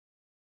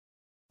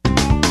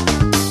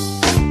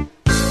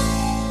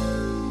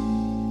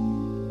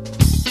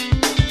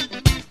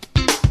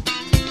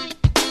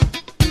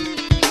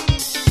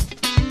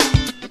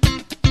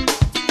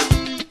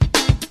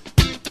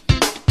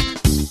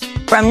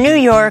From New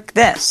York,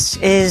 this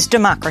is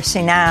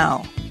Democracy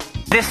Now!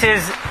 This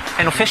is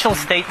an official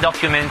state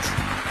document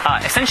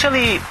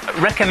essentially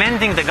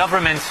recommending the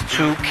government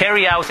to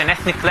carry out an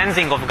ethnic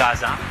cleansing of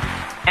Gaza.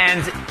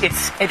 And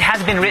it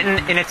has been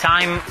written in a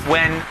time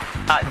when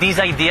these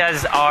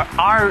ideas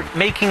are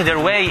making their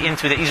way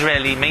into the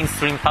Israeli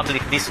mainstream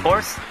public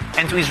discourse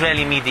and to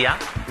Israeli media.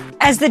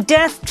 As the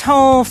death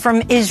toll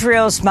from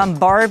Israel's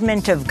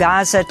bombardment of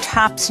Gaza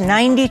tops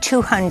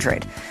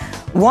 9,200,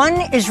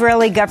 one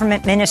Israeli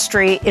government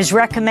ministry is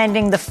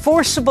recommending the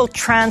forcible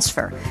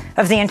transfer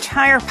of the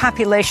entire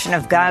population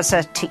of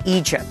Gaza to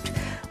Egypt.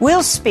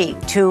 We'll speak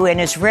to an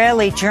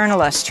Israeli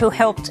journalist who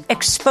helped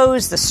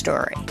expose the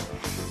story.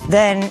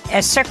 Then,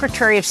 as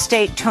Secretary of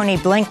State Tony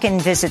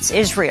Blinken visits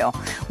Israel,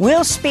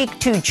 we'll speak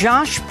to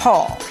Josh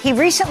Paul. He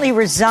recently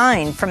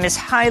resigned from his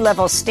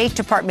high-level State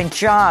Department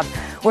job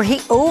where he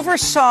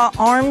oversaw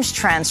arms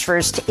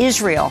transfers to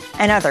Israel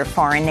and other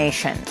foreign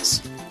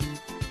nations.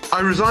 I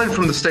resigned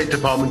from the State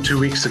Department 2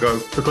 weeks ago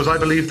because I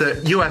believe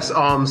that U.S.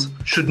 arms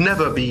should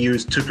never be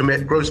used to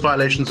commit gross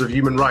violations of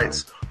human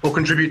rights or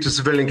contribute to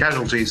civilian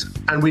casualties,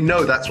 and we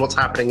know that's what's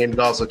happening in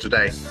Gaza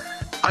today.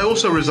 I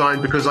also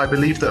resigned because I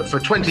believe that for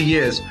 20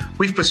 years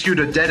we've pursued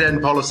a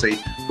dead-end policy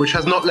which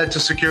has not led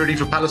to security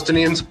for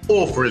Palestinians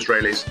or for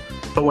Israelis.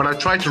 But when I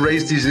tried to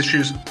raise these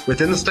issues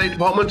within the State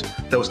Department,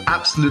 there was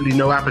absolutely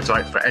no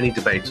appetite for any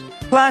debate.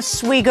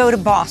 Plus, we go to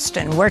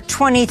Boston, where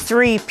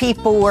 23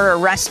 people were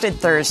arrested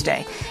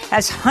Thursday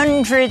as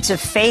hundreds of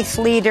faith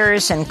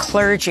leaders and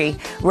clergy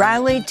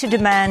rallied to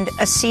demand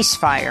a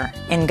ceasefire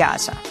in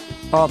Gaza.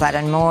 All that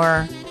and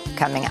more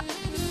coming up.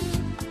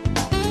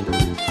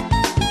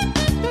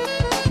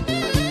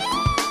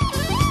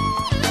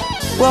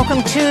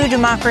 Welcome to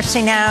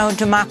Democracy Now!,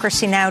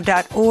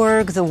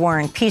 democracynow.org, the War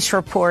and Peace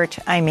Report.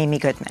 I'm Amy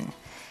Goodman.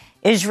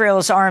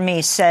 Israel's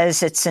army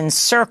says it's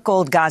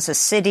encircled Gaza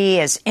City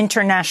as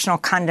international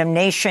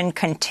condemnation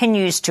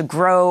continues to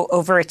grow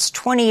over its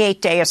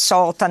 28-day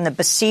assault on the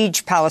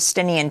besieged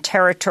Palestinian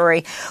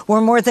territory,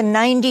 where more than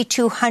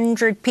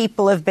 9,200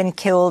 people have been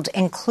killed,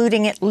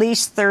 including at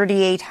least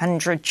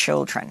 3,800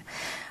 children.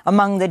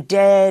 Among the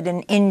dead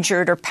and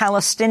injured are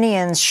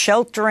Palestinians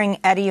sheltering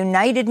at a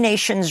United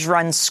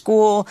Nations-run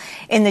school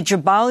in the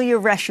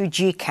Jabalia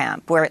refugee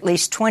camp, where at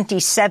least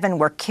 27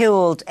 were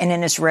killed in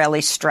an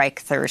Israeli strike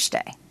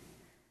Thursday.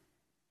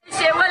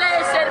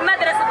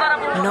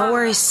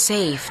 Nowhere is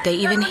safe. They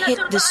even hit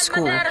the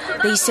school.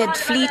 They said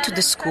flee to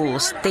the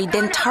schools. They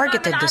then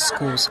targeted the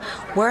schools.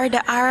 Where are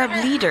the Arab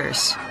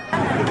leaders?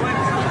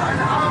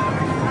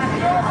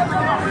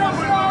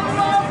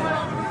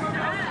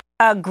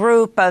 A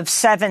group of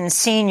 7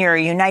 senior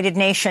United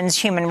Nations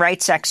human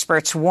rights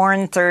experts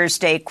warned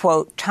Thursday,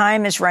 quote,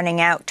 time is running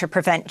out to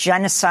prevent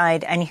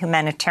genocide and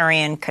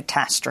humanitarian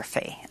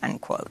catastrophe,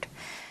 unquote.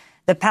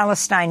 The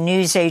Palestine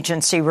News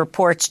Agency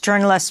reports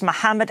journalist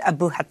Mohammed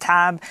Abu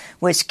Hattab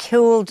was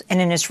killed in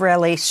an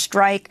Israeli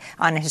strike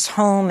on his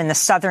home in the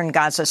southern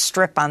Gaza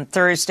Strip on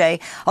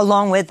Thursday,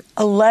 along with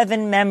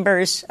 11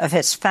 members of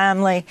his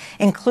family,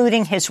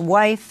 including his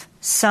wife,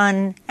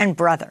 son, and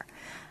brother.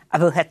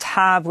 Abu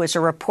Hattab was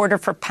a reporter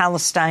for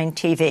Palestine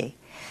TV.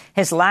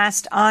 His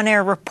last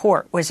on-air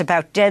report was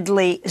about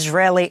deadly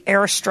Israeli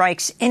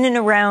airstrikes in and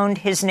around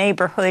his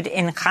neighborhood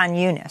in Khan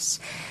Yunis.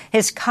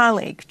 His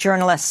colleague,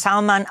 journalist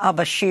Salman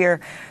al-Bashir,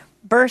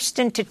 burst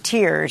into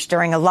tears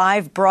during a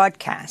live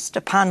broadcast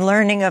upon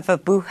learning of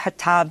Abu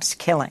Hattab's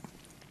killing.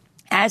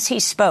 As he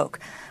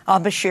spoke,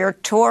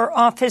 al-Bashir tore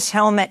off his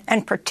helmet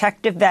and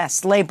protective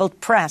vest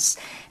labeled press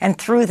and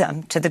threw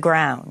them to the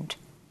ground.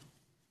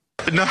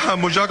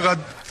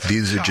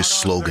 These are just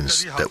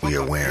slogans that we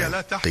are wearing.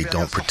 They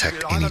don't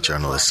protect any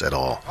journalists at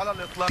all.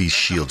 These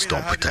shields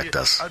don't protect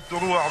us. We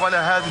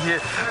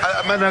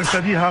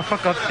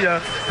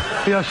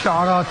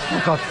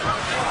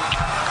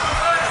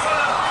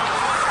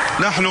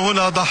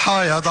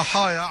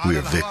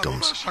are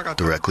victims,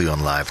 directly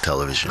on live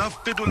television.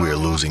 We are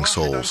losing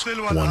souls,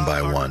 one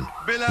by one,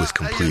 with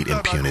complete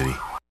impunity.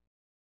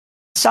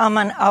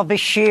 Salman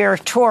al-Bashir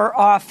tore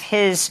off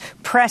his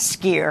press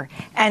gear,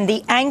 and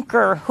the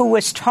anchor who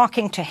was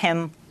talking to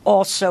him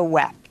also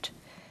wept.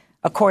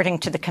 According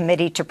to the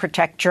Committee to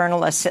Protect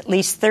Journalists, at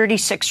least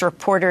 36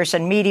 reporters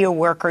and media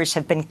workers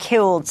have been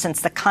killed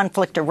since the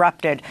conflict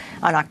erupted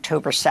on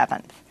October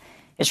 7th.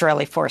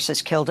 Israeli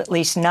forces killed at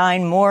least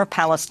 9 more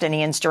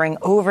Palestinians during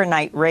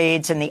overnight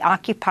raids in the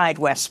occupied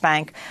West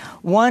Bank.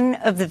 One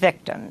of the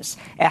victims,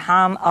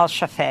 Eham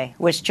al-Shafeh,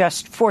 was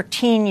just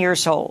 14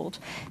 years old.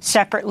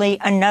 Separately,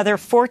 another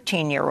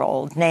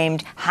 14-year-old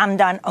named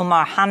Hamdan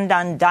Omar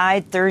Hamdan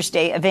died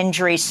Thursday of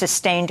injuries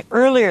sustained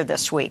earlier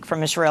this week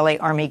from Israeli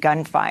army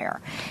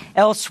gunfire.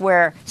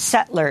 Elsewhere,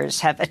 settlers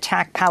have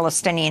attacked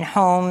Palestinian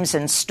homes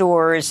and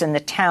stores in the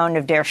town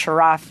of Deir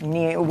Sharaf,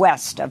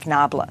 west of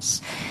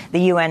Nablus.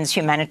 The UN's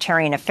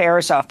Humanitarian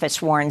Affairs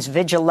Office warns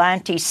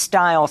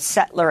vigilante-style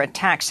settler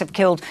attacks have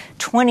killed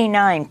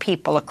 29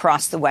 people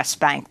across the West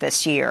Bank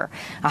this year.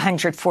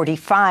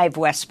 145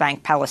 West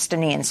Bank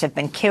Palestinians have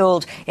been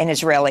killed in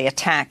Israeli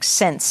attacks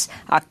since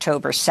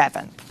October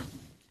 7th.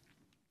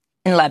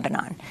 In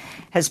Lebanon,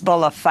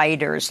 Hezbollah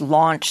fighters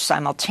launched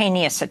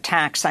simultaneous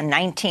attacks on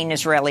 19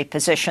 Israeli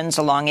positions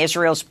along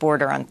Israel's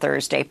border on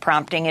Thursday,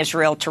 prompting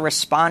Israel to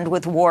respond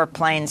with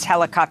warplanes,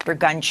 helicopter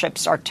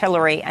gunships,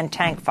 artillery, and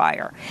tank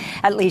fire.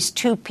 At least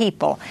 2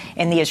 people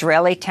in the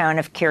Israeli town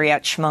of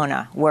Kiryat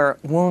Shmona were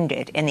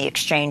wounded in the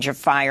exchange of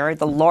fire,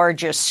 the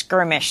largest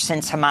skirmish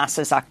since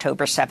Hamas's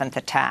October 7th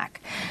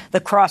attack.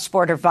 The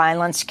cross-border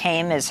violence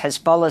came as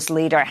Hezbollah's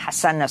leader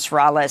Hassan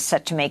Nasrallah is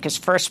set to make his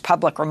first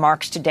public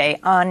remarks today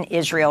on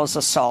Israel's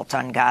assault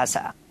on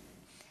Gaza.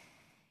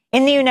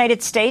 In the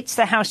United States,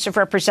 the House of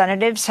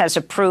Representatives has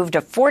approved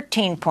a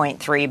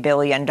 $14.3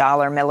 billion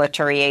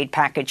military aid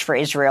package for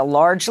Israel,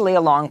 largely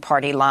along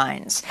party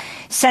lines.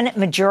 Senate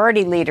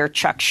Majority Leader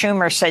Chuck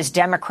Schumer says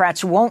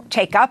Democrats won't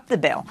take up the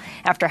bill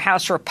after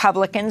House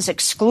Republicans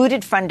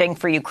excluded funding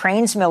for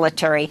Ukraine's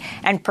military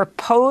and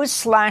proposed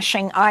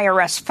slashing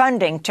IRS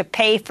funding to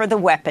pay for the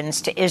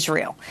weapons to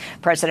Israel.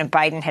 President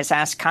Biden has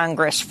asked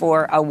Congress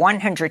for a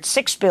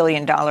 $106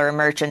 billion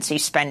emergency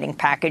spending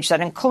package that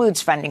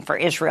includes funding for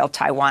Israel,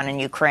 Taiwan, and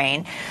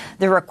Ukraine.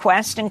 The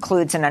request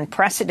includes an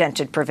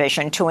unprecedented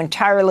provision to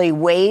entirely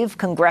waive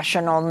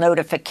congressional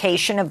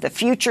notification of the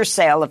future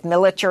sale of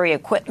military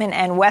equipment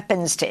and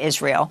weapons to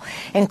Israel,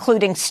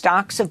 including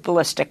stocks of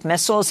ballistic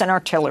missiles and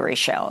artillery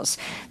shells.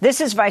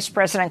 This is Vice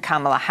President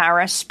Kamala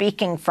Harris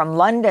speaking from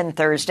London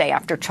Thursday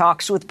after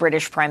talks with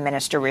British Prime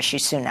Minister Rishi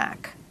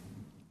Sunak.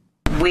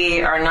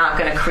 We are not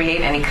going to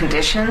create any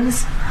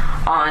conditions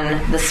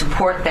on the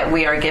support that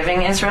we are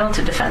giving Israel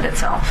to defend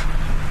itself.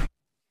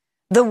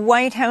 The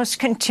White House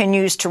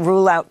continues to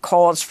rule out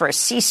calls for a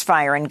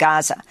ceasefire in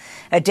Gaza,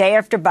 a day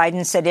after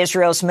Biden said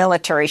Israel's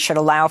military should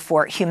allow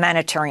for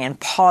humanitarian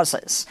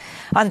pauses.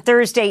 On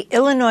Thursday,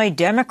 Illinois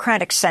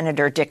Democratic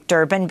Senator Dick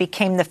Durbin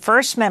became the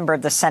first member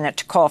of the Senate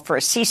to call for a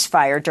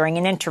ceasefire during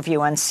an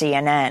interview on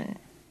CNN.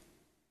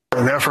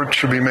 An effort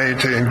should be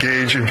made to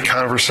engage in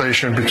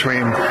conversation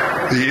between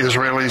the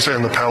Israelis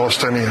and the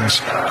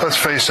Palestinians. Let's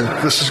face it,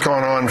 this has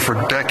gone on for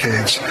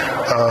decades.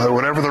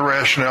 Whatever the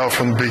rationale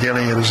from the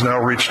beginning, it has now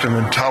reached an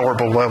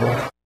intolerable level.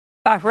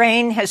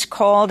 Bahrain has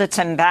recalled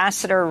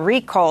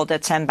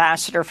its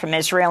ambassador from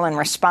Israel in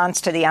response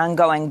to the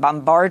ongoing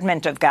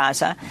bombardment of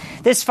Gaza.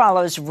 This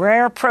follows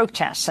rare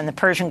protests in the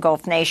Persian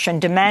Gulf nation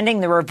demanding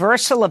the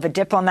reversal of a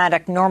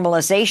diplomatic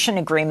normalization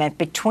agreement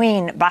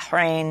between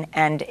Bahrain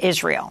and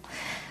Israel.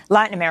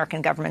 Latin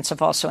American governments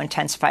have also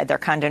intensified their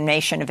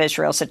condemnation of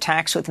Israel's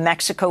attacks, with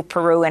Mexico,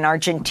 Peru, and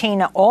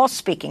Argentina all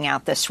speaking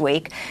out this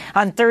week.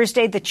 On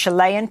Thursday, the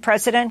Chilean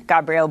president,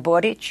 Gabriel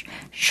Boric,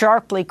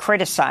 sharply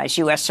criticized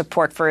U.S.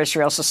 support for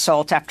Israel's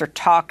assault after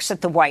talks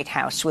at the White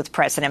House with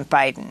President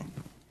Biden.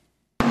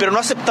 We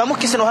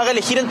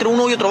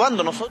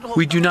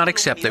do not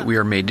accept that we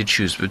are made to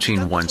choose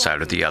between one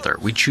side or the other.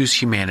 We choose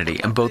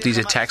humanity, and both these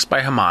attacks by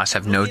Hamas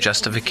have no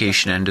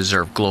justification and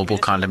deserve global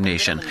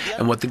condemnation.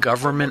 And what the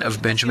government of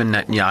Benjamin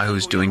Netanyahu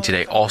is doing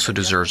today also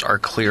deserves our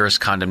clearest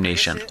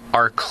condemnation.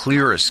 Our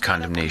clearest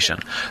condemnation.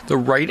 The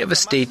right of a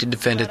state to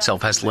defend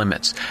itself has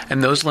limits,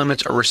 and those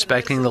limits are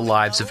respecting the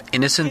lives of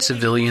innocent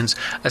civilians,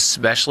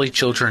 especially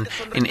children,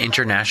 in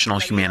international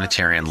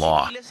humanitarian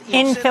law.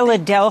 In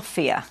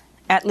Philadelphia,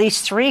 at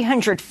least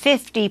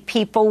 350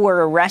 people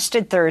were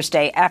arrested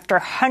Thursday after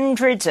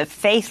hundreds of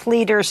faith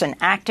leaders and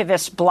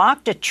activists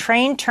blocked a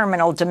train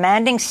terminal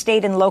demanding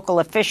state and local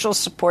officials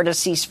support a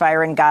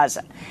ceasefire in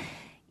Gaza.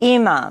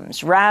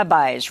 Imams,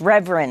 rabbis,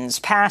 reverends,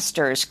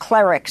 pastors,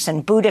 clerics,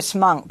 and Buddhist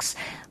monks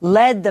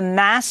led the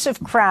massive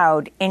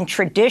crowd in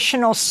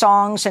traditional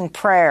songs and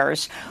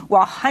prayers,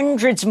 while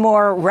hundreds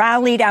more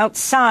rallied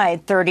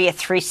outside 30th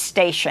Street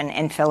Station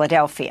in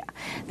Philadelphia.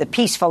 The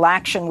peaceful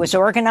action was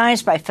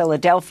organized by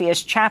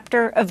Philadelphia's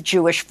chapter of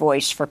Jewish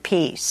Voice for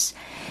Peace.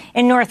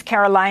 In North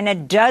Carolina,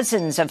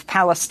 dozens of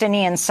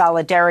Palestinian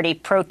solidarity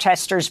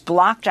protesters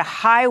blocked a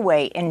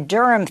highway in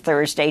Durham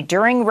Thursday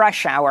during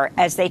rush hour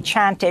as they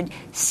chanted,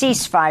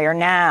 "Ceasefire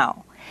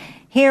now."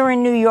 Here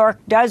in New York,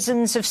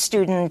 dozens of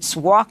students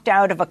walked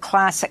out of a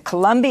class at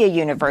Columbia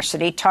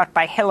University taught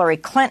by Hillary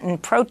Clinton,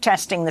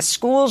 protesting the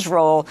school's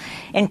role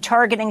in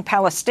targeting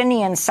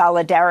Palestinian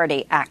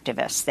solidarity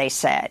activists, they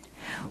said.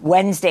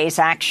 Wednesday's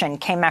action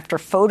came after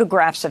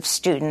photographs of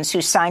students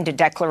who signed a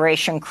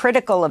declaration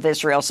critical of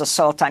Israel's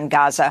assault on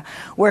Gaza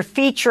were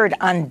featured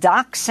on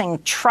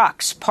doxing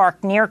trucks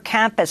parked near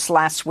campus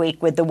last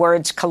week with the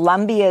words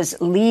 "Columbia's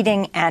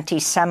leading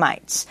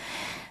anti-Semites."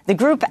 The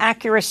group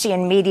Accuracy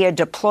in Media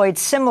deployed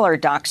similar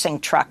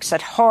doxing trucks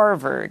at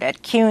Harvard,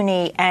 at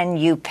CUNY, and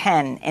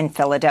UPenn in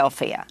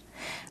Philadelphia.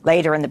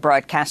 Later in the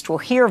broadcast, we'll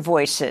hear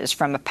voices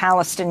from a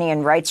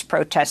Palestinian rights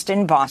protest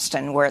in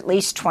Boston where at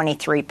least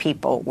 23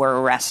 people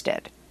were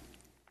arrested.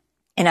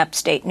 In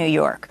upstate New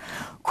York,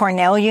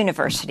 Cornell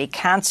University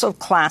canceled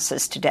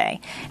classes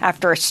today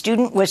after a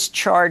student was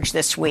charged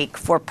this week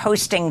for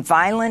posting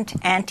violent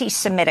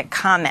anti-Semitic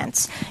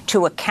comments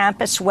to a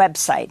campus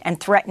website and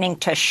threatening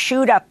to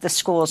shoot up the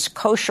school's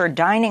kosher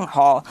dining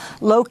hall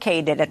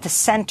located at the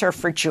Center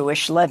for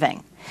Jewish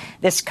Living.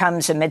 This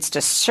comes amidst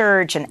a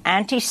surge in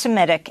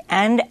anti-Semitic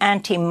and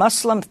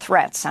anti-Muslim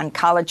threats on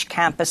college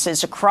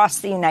campuses across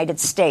the United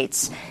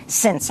States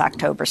since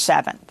October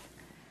 7th.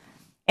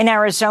 In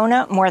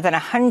Arizona, more than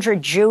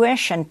 100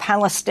 Jewish and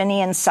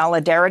Palestinian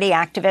solidarity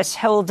activists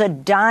held a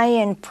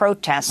die-in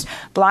protest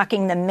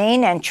blocking the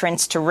main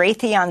entrance to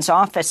Raytheon's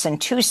office in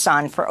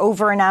Tucson for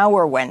over an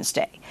hour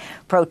Wednesday.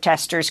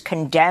 Protesters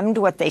condemned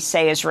what they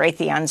say is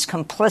Raytheon's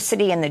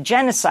complicity in the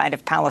genocide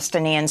of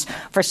Palestinians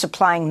for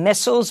supplying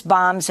missiles,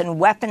 bombs, and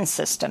weapon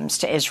systems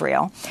to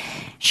Israel.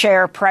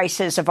 Share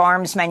prices of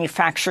arms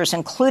manufacturers,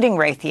 including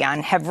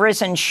Raytheon, have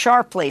risen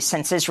sharply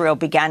since Israel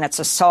began its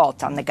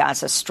assault on the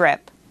Gaza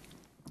Strip.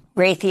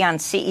 Raytheon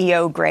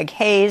CEO Greg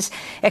Hayes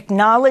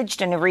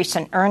acknowledged in a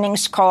recent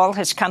earnings call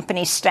his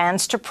company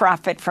stands to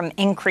profit from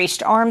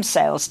increased arms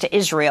sales to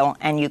Israel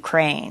and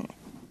Ukraine.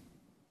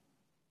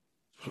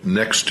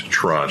 Next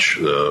tranche,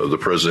 the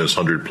president's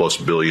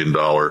 $100+ billion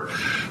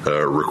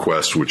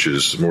request, which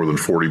is more than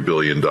 $40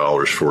 billion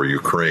for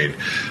Ukraine.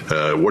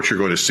 What you're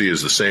going to see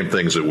is the same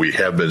things that we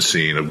have been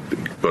seeing,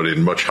 but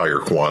in much higher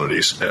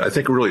quantities. I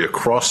think really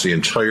across the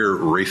entire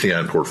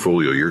Raytheon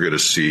portfolio, you're going to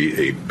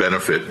see a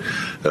benefit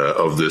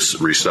of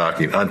this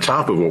restocking on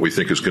top of what we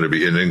think is going to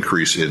be an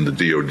increase in the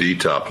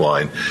DoD top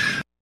line.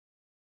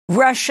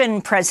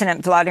 Russian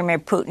President Vladimir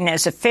Putin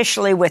has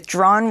officially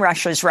withdrawn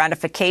Russia's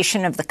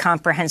ratification of the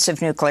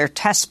Comprehensive Nuclear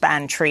Test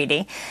Ban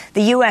Treaty.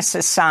 The U.S.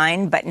 has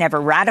signed but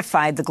never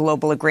ratified the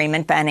global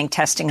agreement banning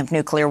testing of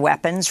nuclear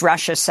weapons.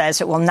 Russia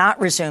says it will not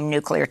resume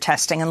nuclear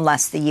testing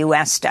unless the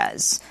U.S.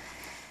 does.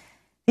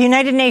 The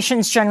United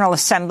Nations General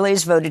Assembly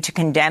has voted to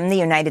condemn the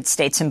United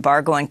States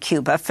embargo on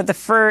Cuba for the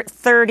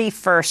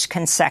 31st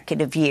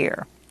consecutive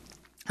year.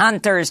 On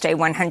Thursday,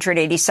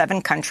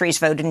 187 countries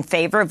voted in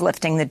favor of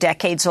lifting the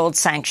decades-old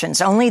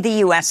sanctions. Only the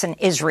U.S. and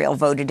Israel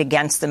voted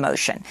against the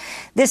motion.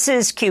 This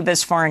is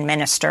Cuba's Foreign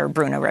Minister,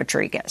 Bruno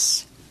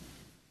Rodriguez.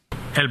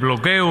 El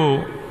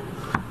bloqueo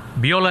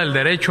viola el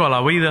derecho a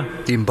la vida.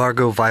 The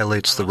embargo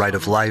violates the right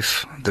of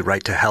life, the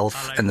right to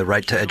health, and the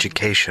right to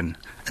education,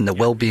 and the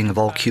well-being of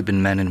all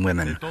Cuban men and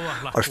women.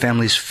 Our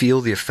families feel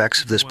the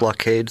effects of this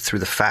blockade through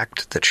the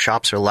fact that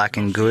shops are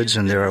lacking goods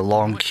and there are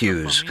long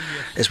queues,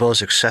 as well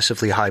as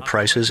excessively high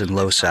prices and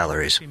low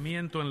salaries.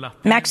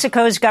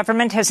 Mexico's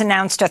government has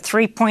announced a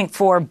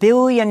 $3.4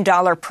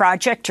 billion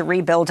project to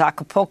rebuild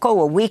Acapulco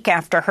a week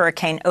after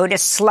Hurricane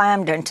Otis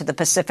slammed into the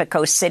Pacific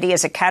Coast city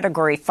as a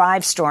Category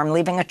 5 storm,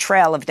 leaving a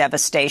trail of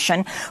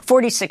devastation.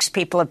 46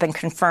 people have been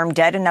confirmed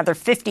dead. Another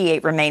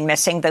 58 remain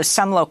missing, though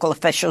some local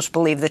officials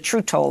believe the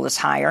true toll is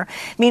higher.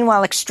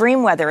 Meanwhile,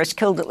 extreme weather has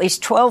killed at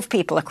least 12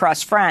 people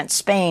across France,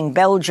 Spain,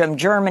 Belgium,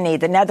 Germany,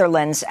 the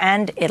Netherlands,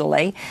 and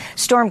Italy.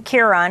 Storm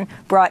Ciarán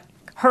brought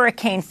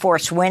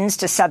hurricane-force winds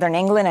to southern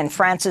England and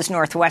France's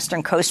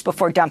northwestern coast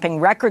before dumping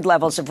record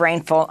levels of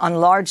rainfall on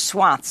large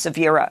swaths of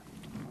Europe.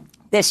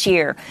 This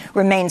year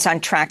remains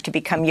on track to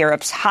become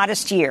Europe's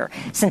hottest year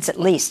since at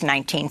least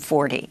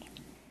 1940.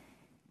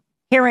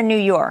 Here in New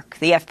York,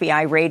 the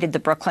FBI raided the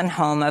Brooklyn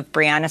home of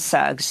Breonna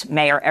Suggs,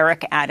 Mayor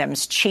Eric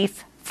Adams'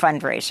 chief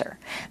fundraiser.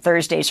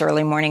 Thursday's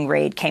early morning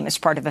raid came as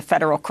part of a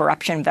federal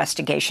corruption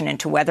investigation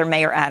into whether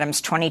Mayor Adams'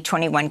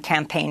 2021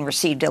 campaign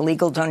received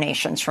illegal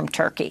donations from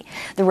Turkey.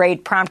 The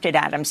raid prompted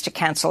Adams to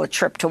cancel a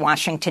trip to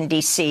Washington,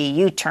 D.C.,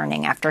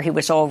 U-turning after he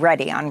was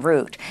already en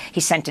route. He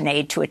sent an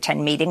aide to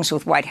attend meetings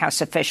with White House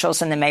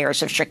officials and the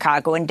mayors of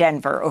Chicago and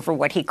Denver over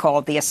what he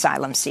called the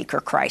asylum seeker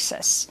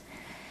crisis.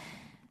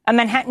 A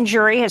Manhattan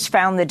jury has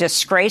found the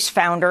disgraced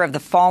founder of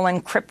the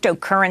fallen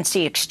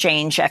cryptocurrency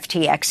exchange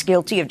FTX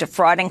guilty of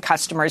defrauding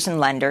customers and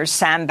lenders.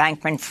 Sam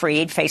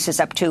Bankman-Fried faces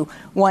up to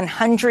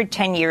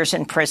 110 years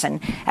in prison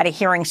at a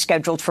hearing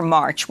scheduled for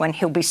March, when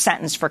he'll be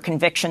sentenced for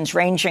convictions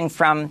ranging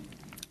from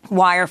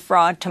wire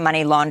fraud to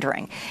money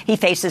laundering. He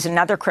faces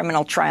another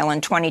criminal trial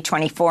in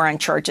 2024 on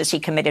charges he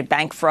committed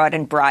bank fraud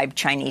and bribed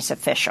Chinese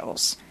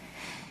officials.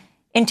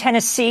 In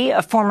Tennessee,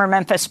 a former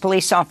Memphis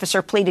police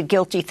officer pleaded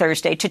guilty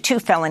Thursday to 2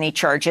 felony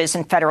charges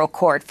in federal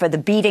court for the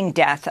beating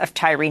death of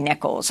Tyree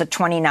Nichols, a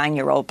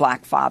 29-year-old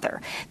black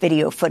father.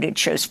 Video footage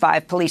shows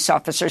 5 police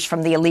officers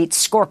from the elite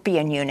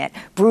Scorpion unit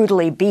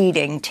brutally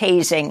beating,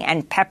 tasing,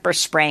 and pepper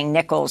spraying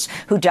Nichols,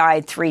 who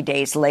died 3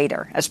 days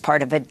later. As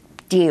part of a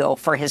deal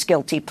for his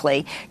guilty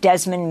plea,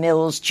 Desmond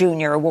Mills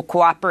Jr. will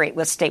cooperate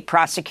with state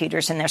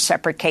prosecutors in their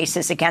separate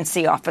cases against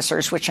the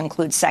officers, which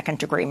include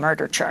second-degree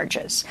murder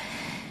charges.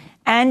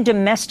 And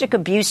domestic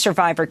abuse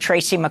survivor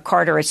Tracy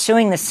McCarter is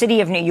suing the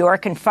city of New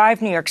York and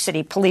 5 New York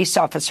City police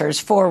officers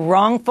for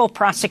wrongful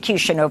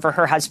prosecution over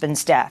her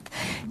husband's death.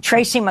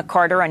 Tracy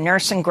McCarter, a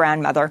nurse and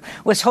grandmother,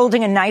 was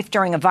holding a knife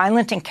during a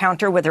violent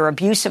encounter with her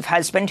abusive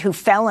husband, who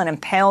fell and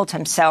impaled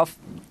himself.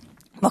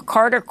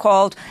 McCarter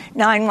called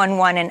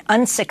 911 and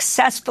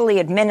unsuccessfully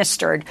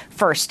administered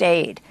first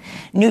aid.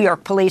 New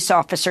York police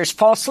officers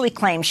falsely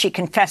claimed she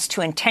confessed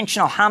to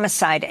intentional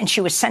homicide, and she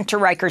was sent to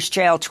Rikers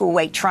Jail to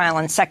await trial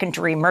on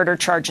second-degree murder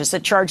charges. The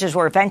charges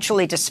were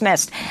eventually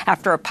dismissed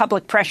after a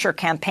public pressure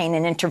campaign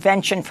and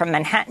intervention from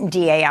Manhattan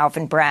DA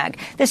Alvin Bragg.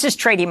 This is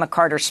Tracy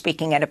McCarter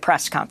speaking at a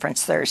press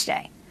conference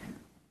Thursday.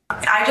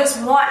 I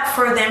just want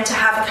for them to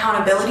have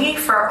accountability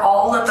for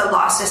all of the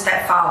losses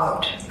that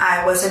followed.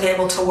 I wasn't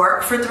able to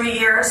work for 3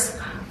 years.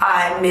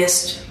 I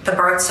missed the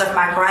births of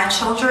my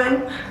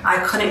grandchildren. I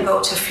couldn't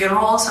go to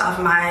funerals of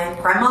my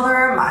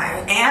grandmother, my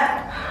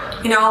aunt.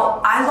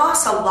 I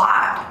lost a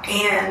lot.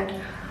 And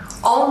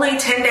only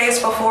 10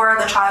 days before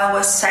the trial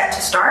was set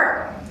to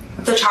start,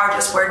 the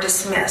charges were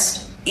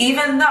dismissed,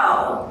 even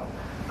though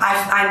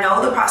I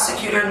know the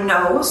prosecutor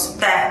knows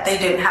that they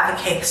didn't have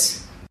a case.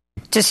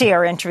 To see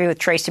our interview with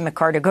Tracy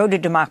McCarter, go to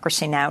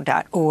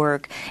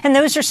democracynow.org. And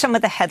those are some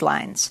of the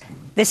headlines.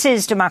 This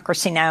is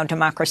Democracy Now!,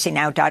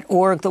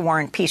 democracynow.org, the War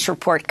and Peace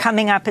Report.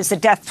 Coming up as the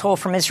death toll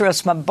from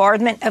Israel's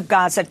bombardment of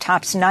Gaza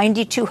tops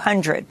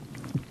 9,200.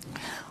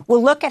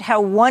 We'll look at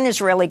how one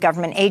Israeli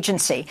government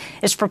agency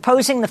is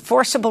proposing the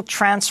forcible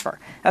transfer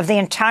of the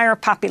entire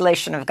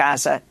population of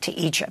Gaza to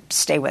Egypt.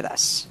 Stay with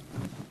us.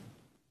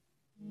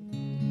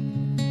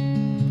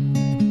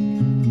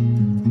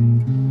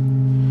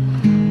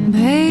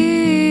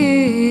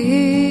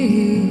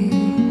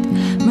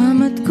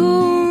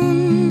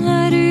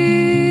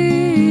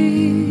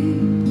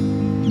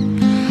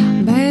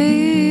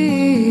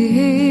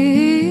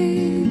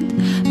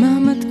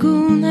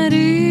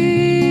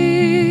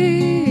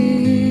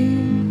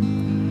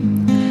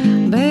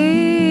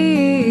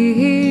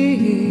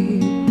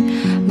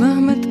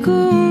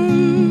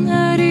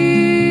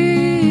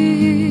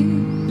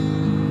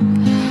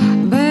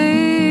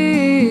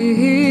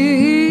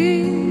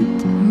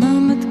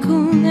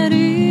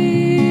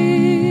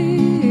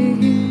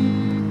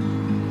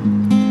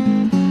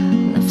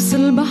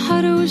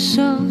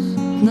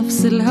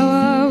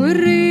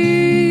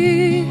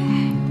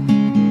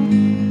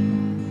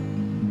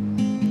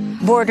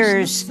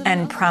 Borders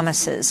and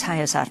promises. Hi,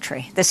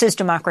 Azatri. This is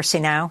Democracy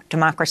Now!,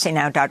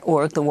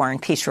 democracynow.org, the War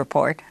and Peace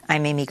Report.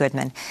 I'm Amy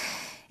Goodman.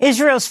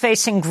 Israel's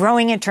facing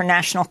growing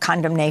international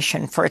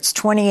condemnation for its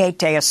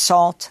 28-day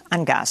assault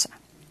on Gaza.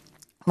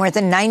 More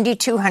than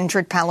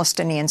 9,200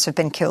 Palestinians have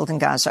been killed in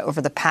Gaza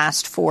over the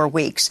past 4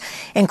 weeks,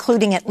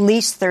 including at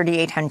least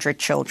 3,800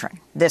 children.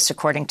 This,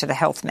 according to the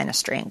health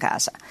ministry in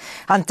Gaza.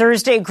 On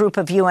Thursday, a group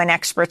of UN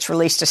experts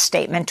released a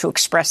statement to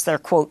express their,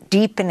 quote,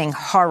 deepening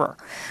horror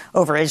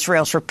over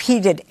Israel's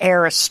repeated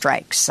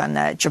airstrikes on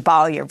the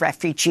Jabalia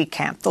refugee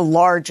camp, the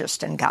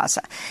largest in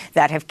Gaza,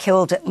 that have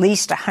killed at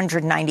least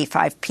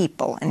 195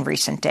 people in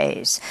recent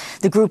days.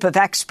 The group of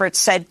experts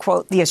said,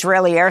 quote, the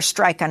Israeli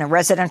airstrike on a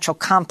residential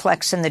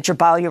complex in the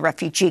Jabalia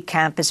refugee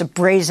camp is a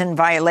brazen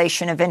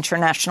violation of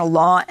international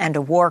law and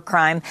a war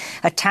crime.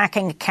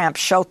 Attacking a camp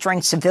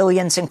sheltering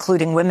civilians,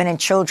 including women and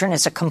children,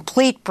 is a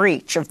complete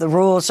breach of the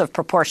rules of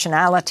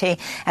proportionality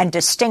and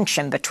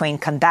distinction between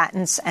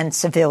combatants and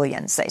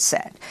civilians, they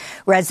said.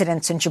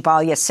 Residents in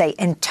Jabalia say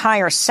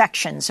entire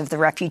sections of the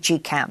refugee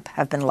camp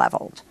have been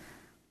leveled.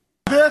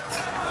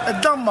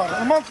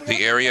 The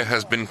area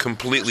has been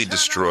completely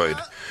destroyed.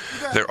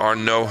 There are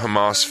no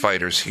Hamas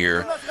fighters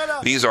here.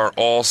 These are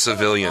all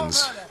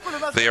civilians.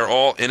 They are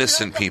all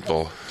innocent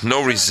people.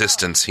 No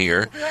resistance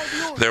here.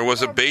 There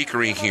was a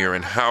bakery here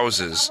and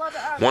houses.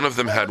 One of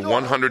them had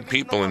 100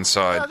 people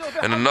inside,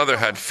 and another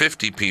had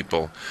 50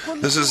 people.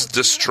 This is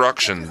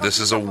destruction. This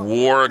is a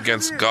war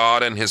against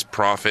God and His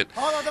prophet.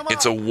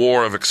 It's a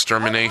war of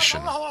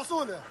extermination.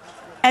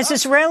 As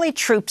Israeli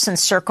troops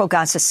encircle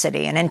Gaza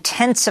City and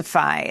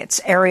intensify its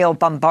aerial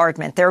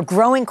bombardment, there are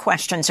growing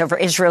questions over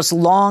Israel's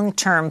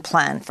long-term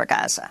plan for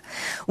Gaza.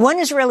 One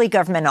Israeli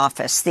government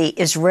office, the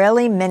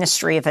Israeli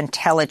Ministry of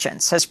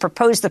Intelligence, has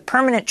proposed the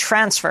permanent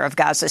transfer of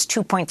Gaza's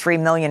 2.3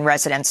 million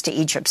residents to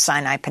Egypt's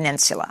Sinai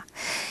Peninsula.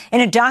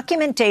 In a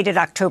document dated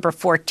October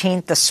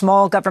 14th, the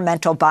small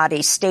governmental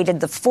body stated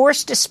the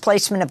forced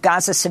displacement of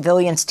Gaza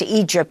civilians to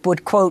Egypt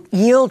would, quote,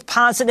 yield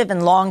positive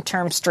and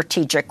long-term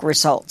strategic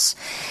results.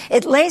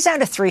 It lays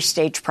out a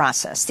three-stage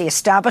process: the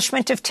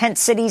establishment of tent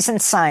cities in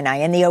Sinai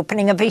and the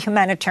opening of a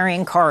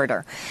humanitarian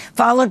corridor,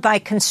 followed by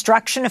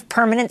construction of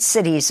permanent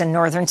cities in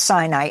northern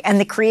Sinai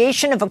and the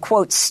creation of a,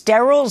 quote,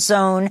 sterile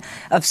zone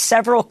of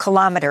several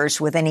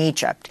kilometers within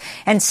Egypt,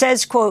 and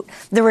says, quote,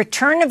 the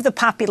return of the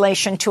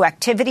population to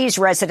activities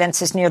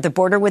residences near the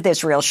border with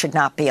Israel should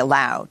not be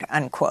allowed,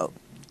 unquote.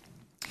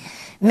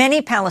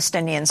 Many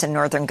Palestinians in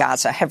northern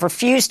Gaza have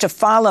refused to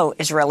follow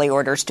Israeli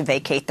orders to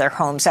vacate their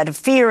homes out of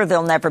fear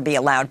they'll never be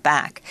allowed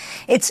back.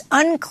 It's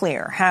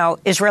unclear how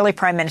Israeli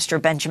Prime Minister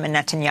Benjamin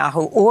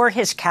Netanyahu or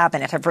his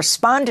cabinet have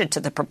responded to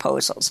the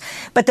proposals,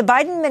 but the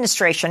Biden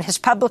administration has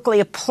publicly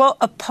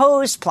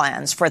opposed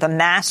plans for the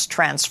mass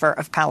transfer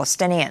of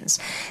Palestinians.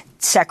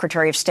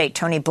 Secretary of State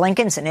Tony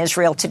Blinken's in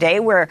Israel today,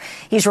 where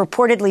he's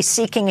reportedly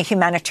seeking a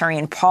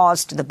humanitarian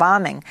pause to the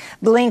bombing.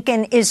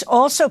 Blinken is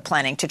also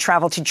planning to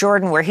travel to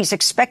Jordan, where he's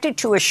expected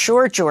to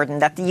assure Jordan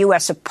that the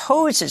U.S.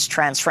 opposes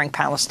transferring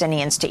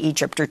Palestinians to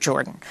Egypt or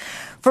Jordan.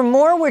 For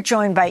more, we're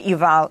joined by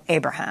Yuval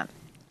Abraham.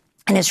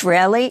 an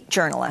Israeli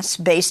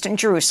journalist based in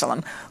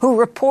Jerusalem who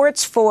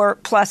reports for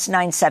Plus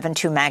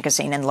 972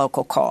 magazine and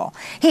Local Call.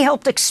 He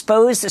helped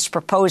expose this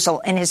proposal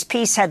in his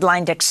piece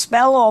headlined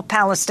 "Expel All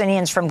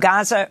Palestinians from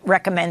Gaza,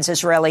 Recommends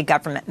Israeli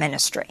Government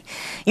Ministry."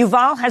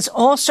 Yuval has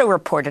also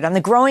reported on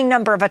the growing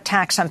number of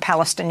attacks on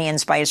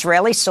Palestinians by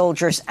Israeli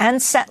soldiers and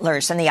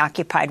settlers in the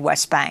occupied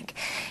West Bank.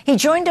 He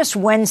joined us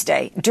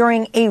Wednesday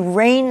during a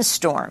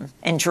rainstorm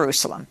in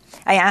Jerusalem.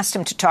 I asked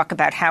him to talk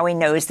about how he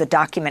knows the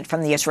document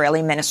from the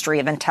Israeli Ministry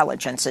of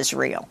Intelligence is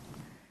real.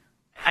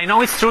 I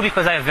know it's true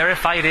because I have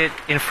verified it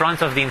in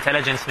front of the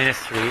Intelligence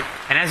Ministry.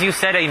 And as you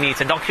said, Amy, it's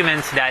a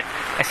document that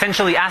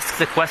essentially asks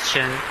the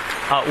question,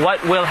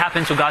 what will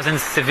happen to Gazans'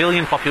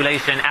 civilian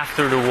population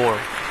after the war?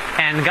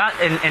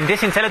 And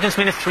this Intelligence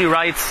Ministry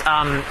writes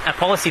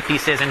policy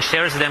pieces and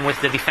shares them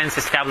with the defense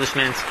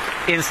establishment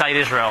inside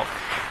Israel.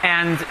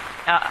 And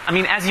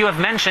as you have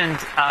mentioned,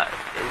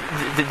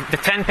 the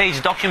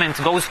 10-page document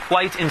goes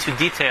quite into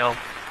detail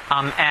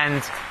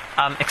and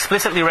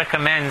explicitly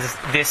recommends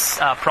this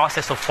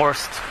process of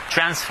forced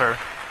transfer.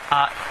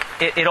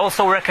 It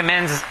also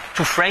recommends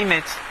to frame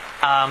it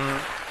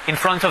in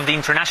front of the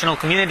international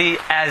community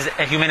as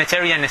a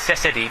humanitarian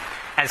necessity,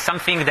 as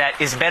something that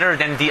is better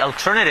than the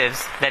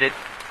alternatives that it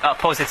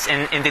posits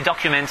in the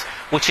document,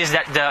 which is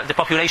that the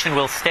population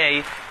will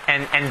stay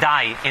and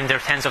die in their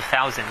tens of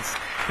thousands.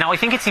 Now, I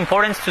think it's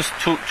important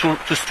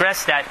to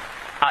stress that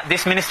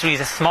this ministry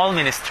is a small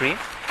ministry.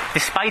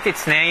 Despite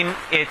its name,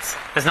 it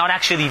does not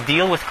actually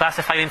deal with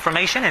classified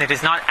information, and it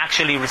is not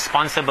actually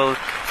responsible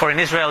for an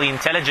Israeli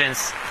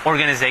intelligence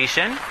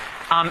organization.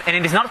 And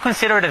it is not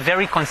considered a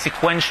very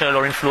consequential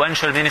or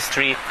influential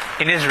ministry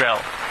in Israel.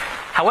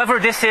 However,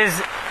 this is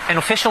an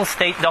official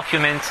state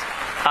document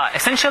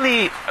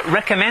essentially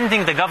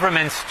recommending the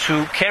government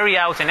to carry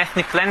out an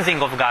ethnic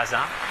cleansing of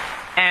Gaza.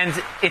 And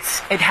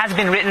it has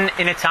been written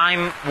in a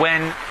time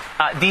when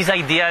these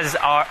ideas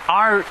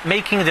are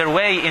making their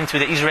way into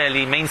the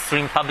Israeli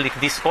mainstream public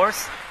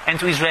discourse and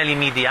to Israeli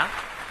media.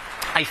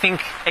 I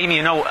think, Amy,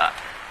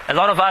 a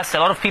lot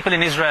of people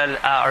in Israel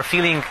are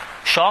feeling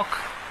shock.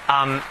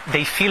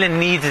 They feel a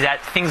need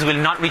that things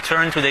will not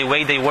return to the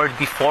way they were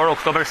before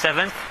October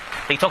 7th.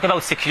 They talk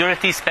about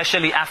security,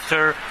 especially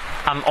after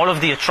all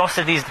of the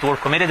atrocities that were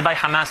committed by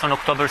Hamas on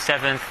October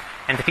 7th,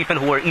 and the people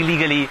who were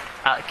illegally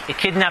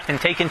kidnapped and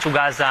taken to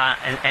Gaza,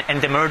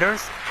 and the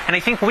murders. And I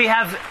think we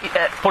have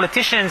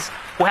politicians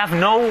who have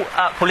no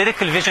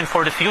political vision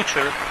for the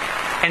future,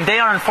 and they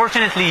are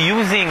unfortunately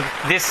using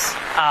this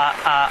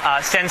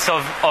sense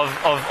of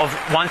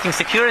wanting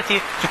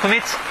security to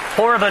commit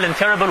horrible and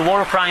terrible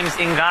war crimes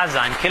in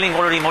Gaza and killing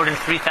already more than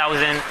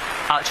 3,000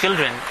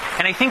 children.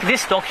 And I think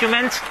this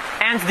document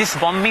and this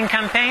bombing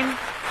campaign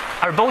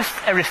are both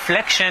a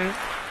reflection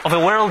of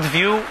a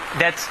worldview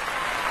that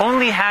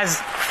only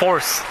has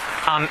force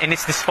in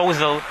its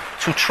disposal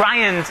to try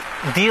and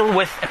deal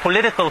with a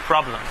political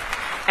problem.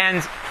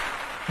 And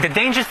the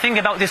dangerous thing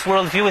about this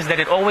worldview is that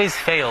it always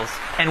fails.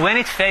 And when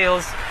it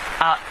fails,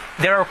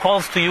 there are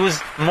calls to use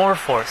more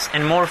force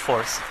and more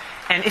force.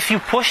 And if you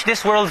push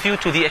this worldview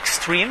to the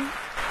extreme,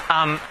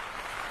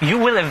 you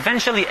will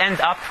eventually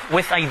end up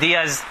with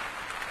ideas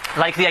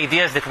like the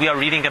ideas that we are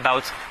reading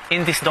about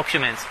in this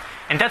document.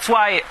 And that's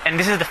why, and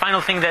this is the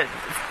final thing that,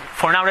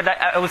 for now,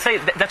 that I would say,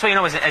 that's why,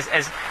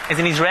 as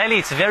an Israeli,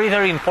 it's very,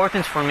 very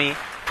important for me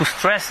to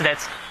stress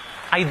that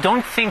I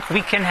don't think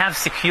we can have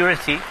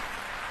security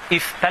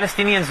if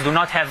Palestinians do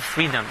not have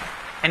freedom.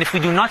 And if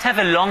we do not have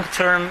a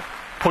long-term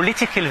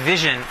political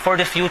vision for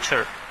the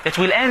future that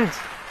will end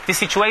the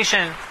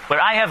situation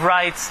where I have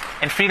rights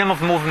and freedom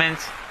of movement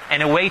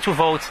and a way to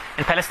vote,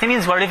 and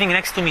Palestinians who are living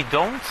next to me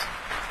don't,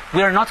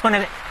 we are not going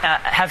to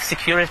have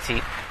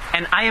security.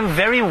 And I am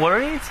very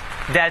worried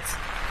that,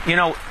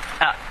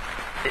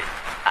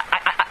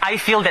 I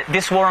feel that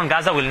this war on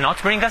Gaza will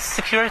not bring us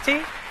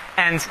security,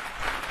 and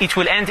it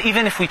will end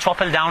even if we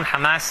topple down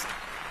Hamas.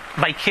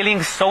 By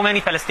killing so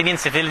many Palestinian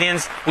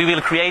civilians, we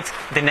will create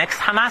the next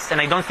Hamas, and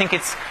I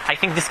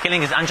think this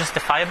killing is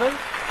unjustifiable.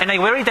 And I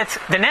worry that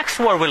the next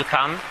war will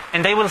come,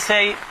 and they will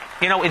say,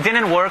 it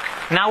didn't work,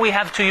 now we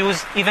have to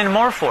use even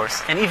more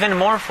force, and even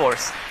more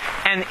force.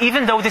 And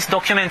even though this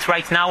document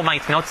right now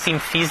might not seem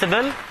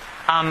feasible,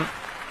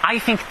 I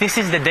think this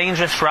is the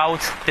dangerous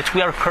route that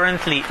we are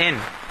currently in.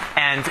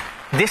 And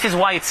this is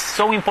why it's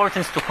so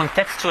important to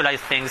contextualize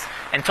things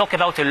and talk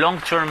about a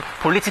long-term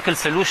political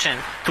solution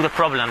to the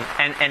problem.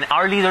 And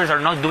our leaders are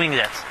not doing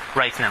that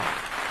right now.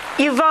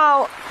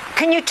 Yuval,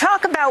 can you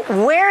talk about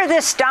where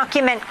this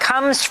document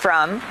comes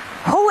from,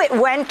 who it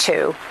went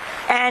to,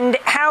 and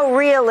how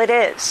real it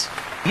is?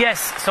 Yes,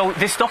 so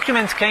this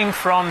document came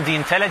from the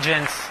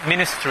Intelligence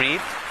Ministry,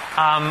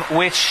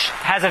 which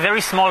has a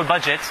very small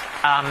budget,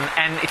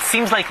 and it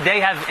seems like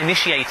they have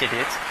initiated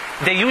it.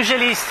 They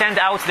usually send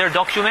out their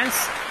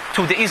documents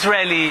to the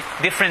Israeli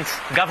different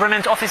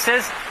government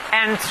offices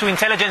and to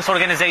intelligence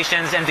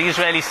organizations and the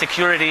Israeli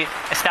security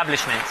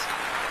establishment.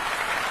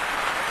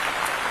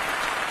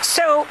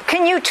 So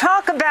can you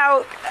talk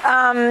about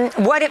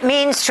what it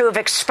means to have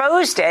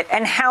exposed it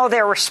and how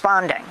they're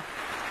responding?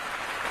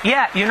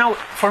 Yeah,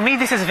 for me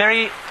this is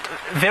very,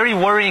 very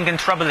worrying and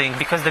troubling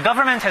because the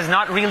government has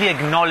not really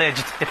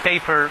acknowledged the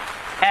paper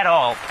at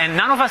all. And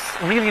none of us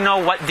really know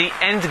what the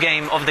end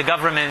game of the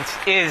government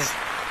is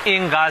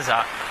in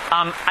Gaza.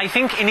 I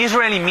think in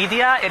Israeli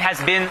media it has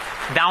been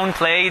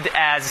downplayed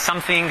as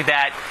something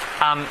that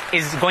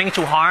is going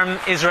to harm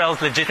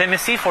Israel's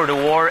legitimacy for the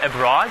war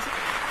abroad.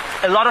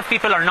 A lot of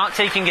people are not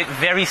taking it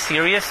very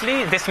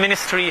seriously. This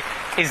ministry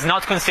is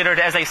not considered,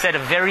 as I said, a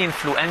very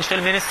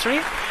influential ministry.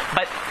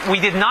 But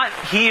we did not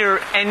hear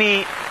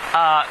any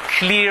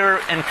clear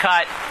and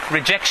cut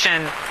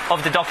rejection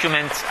of the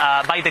document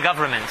by the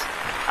government.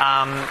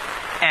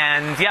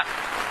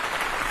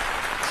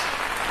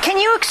 Can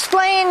you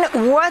explain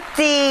what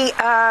the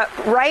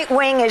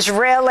right-wing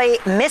Israeli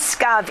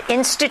Misgav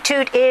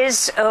Institute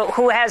is,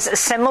 who has a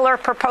similar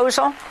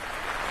proposal?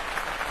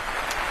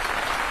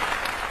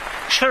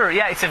 Sure,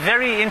 yeah, it's a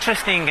very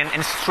interesting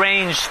and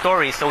strange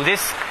story. So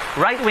this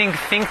right-wing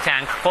think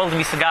tank called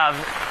Misgav,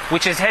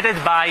 which is headed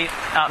by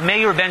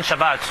Meir Ben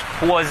Shabbat,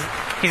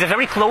 he's a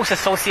very close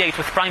associate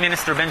with Prime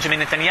Minister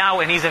Benjamin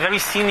Netanyahu, and he's a very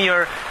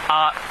senior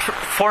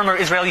former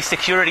Israeli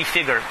security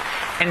figure.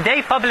 And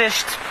they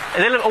published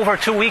a little over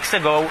 2 weeks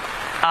ago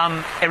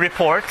a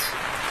report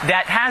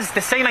that has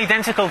the same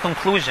identical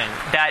conclusion,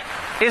 that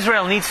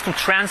Israel needs to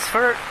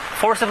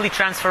forcibly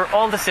transfer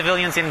all the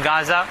civilians in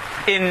Gaza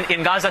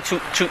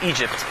to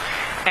Egypt.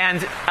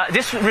 And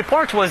this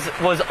report was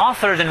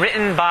authored and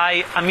written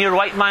by Amir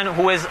Whiteman,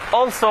 who is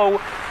also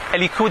a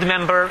Likud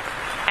member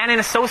and an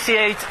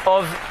associate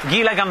of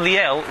Gila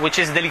Gamliel, which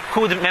is the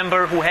Likud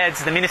member who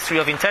heads the Ministry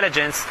of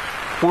Intelligence,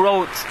 who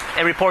wrote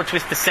a report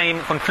with the same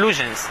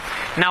conclusions.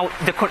 Now,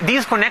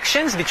 these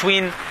connections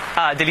between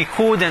the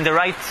Likud and the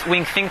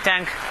right-wing think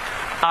tank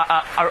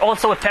are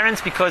also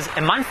apparent because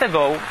a month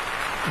ago,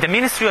 the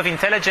Ministry of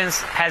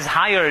Intelligence has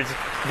hired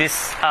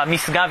this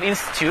Misgav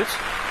Institute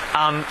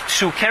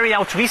to carry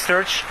out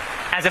research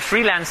as a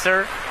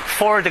freelancer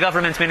for the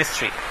government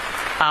ministry.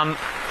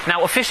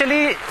 Now,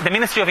 officially, the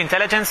Ministry of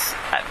Intelligence,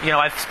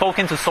 I've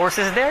spoken to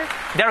sources there.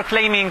 They're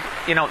claiming,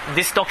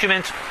 this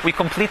document, we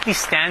completely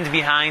stand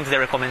behind the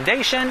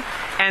recommendation,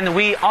 and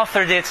we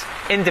authored it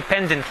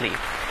independently.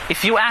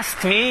 If you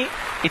ask me,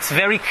 it's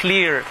very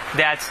clear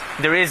that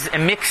there is a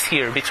mix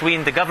here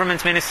between the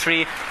government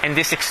ministry and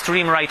this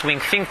extreme right-wing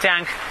think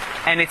tank,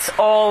 and it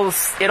all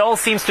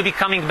seems to be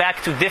coming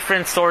back to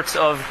different sorts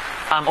of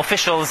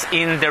officials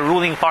in the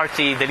ruling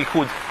party, the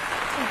Likud.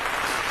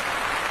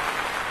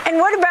 And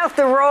what about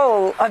the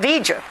role of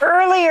Egypt?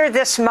 Earlier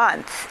this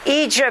month,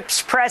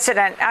 Egypt's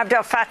President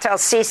Abdel Fattah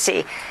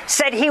el-Sisi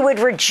said he would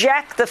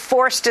reject the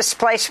forced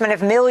displacement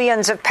of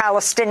millions of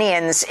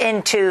Palestinians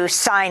into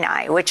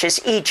Sinai, which is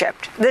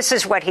Egypt. This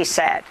is what he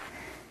said.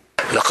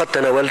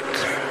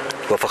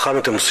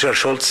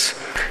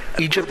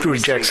 Egypt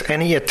rejects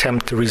any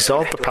attempt to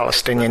resolve the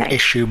Palestinian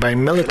issue by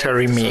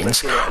military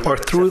means or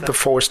through the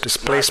forced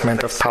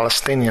displacement of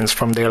Palestinians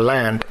from their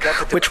land,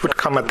 which would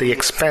come at the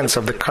expense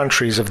of the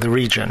countries of the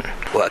region.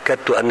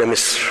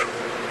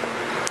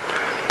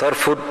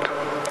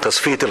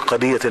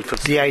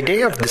 The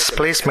idea of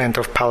displacement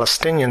of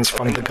Palestinians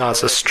from the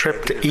Gaza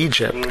Strip to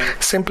Egypt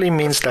simply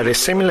means that a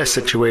similar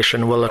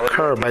situation will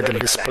occur by the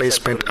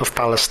displacement of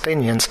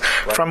Palestinians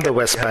from the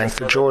West Bank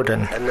to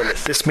Jordan.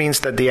 This means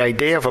that the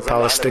idea of a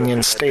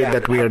Palestinian state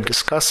that we are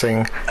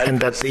discussing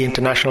and that the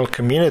international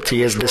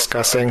community is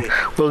discussing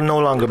will no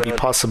longer be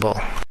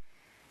possible.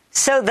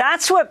 So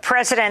that's what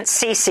President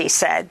Sisi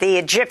said, the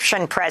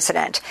Egyptian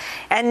president.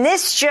 And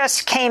this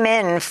just came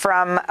in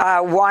from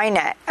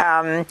Ynet.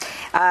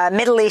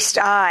 Middle East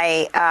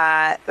Eye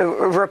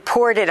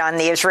reported on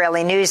the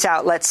Israeli news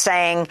outlet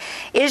saying,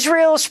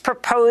 Israel's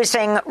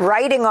proposing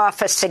writing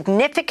off a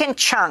significant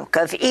chunk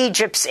of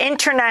Egypt's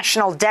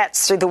international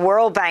debts through the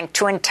World Bank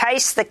to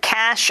entice the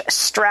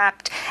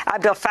cash-strapped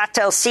Abdel Fattah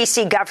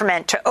el-Sisi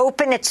government to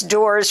open its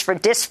doors for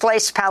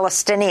displaced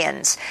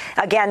Palestinians.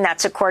 Again,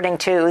 that's according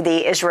to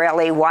the Israeli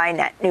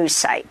Ynet news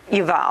site.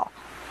 Yuval.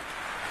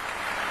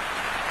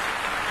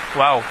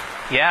 Wow.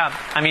 Yeah.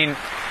 I mean,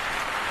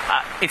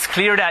 it's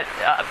clear that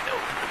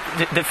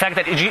the fact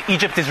that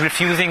Egypt is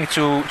refusing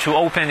to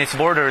open its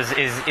borders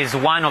is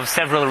one of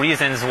several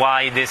reasons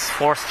why this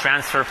forced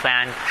transfer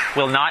plan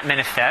will not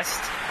manifest.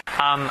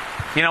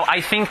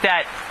 I think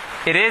that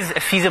it is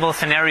a feasible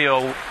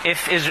scenario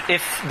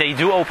if they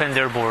do open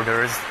their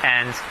borders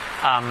and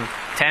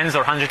tens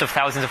or hundreds of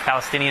thousands of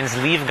Palestinians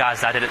leave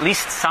Gaza, that at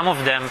least some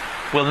of them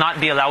will not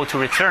be allowed to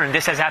return.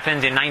 This has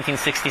happened in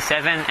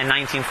 1967 and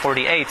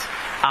 1948.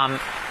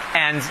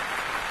 And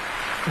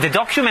the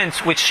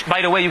document, which,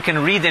 by the way, you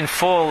can read in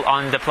full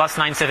on the Plus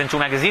 972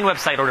 magazine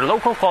website or the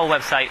Local Call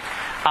website,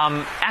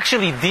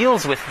 actually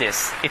deals with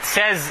this.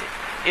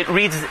 It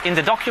reads in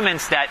the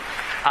documents that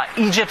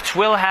Egypt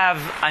will have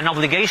an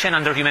obligation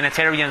under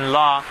humanitarian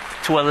law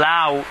to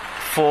allow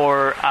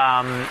for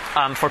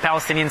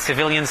Palestinian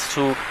civilians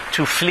to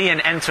flee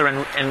and enter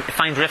and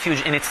find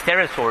refuge in its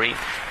territory.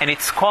 And it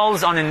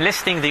calls on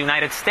enlisting the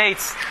United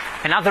States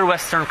and other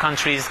Western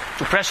countries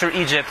to pressure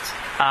Egypt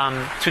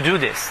to do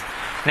this.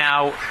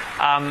 Now,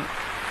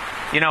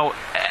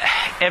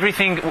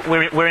 everything,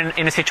 we're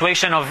in a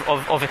situation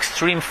of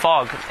extreme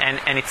fog, and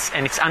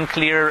it's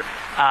unclear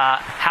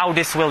how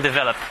this will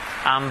develop.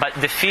 But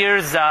the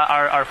fears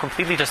are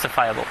completely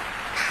justifiable.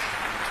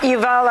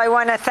 Yuval, I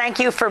want to thank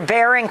you for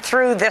bearing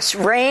through this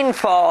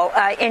rainfall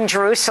in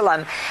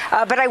Jerusalem.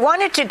 But I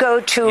wanted to go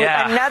to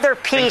another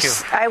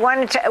piece. I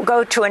wanted to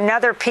go to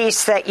another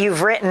piece that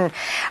you've written,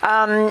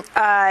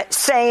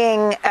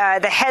 saying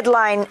the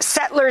headline,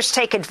 "Settlers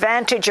Take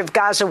Advantage of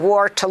Gaza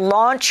War to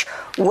Launch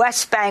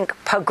West Bank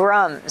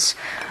Pogroms."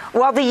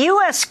 Well, the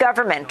U.S.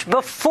 government,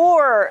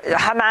 before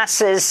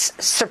Hamas's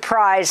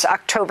surprise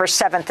October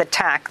 7th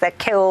attack that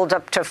killed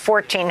up to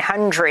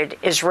 1,400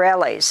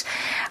 Israelis,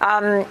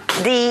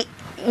 the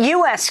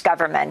U.S.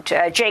 government,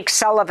 Jake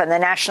Sullivan, the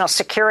national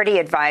security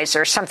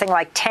advisor, something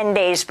like 10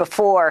 days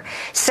before,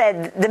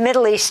 said the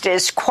Middle East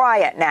is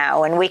quiet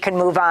now and we can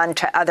move on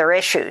to other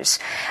issues.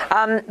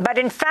 But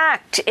in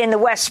fact, in the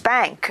West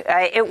Bank,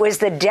 it was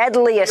the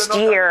deadliest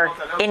year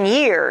in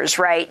years,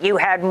 right? You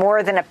had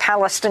more than a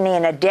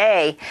Palestinian a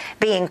day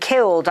being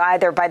killed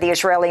either by the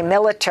Israeli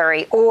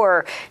military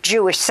or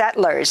Jewish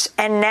settlers.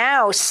 And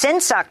now,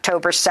 since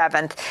October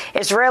 7th,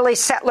 Israeli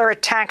settler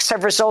attacks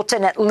have resulted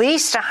in at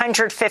least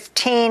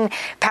 115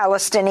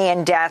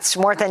 Palestinian deaths,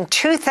 more than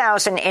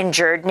 2,000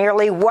 injured,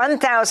 nearly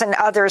 1,000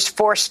 others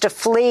forced to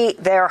flee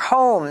their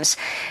homes.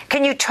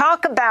 Can you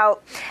talk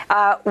about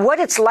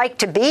what it's like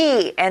to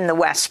be in the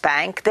West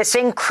Bank, this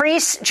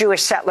increased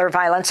Jewish settler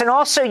violence, and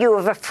also you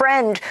have a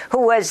friend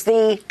who was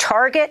the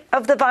target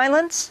of the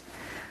violence?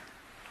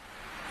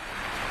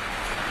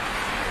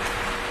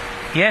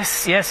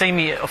 Yes,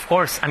 Amy, of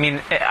course. I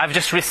mean, I've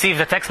just received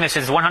a text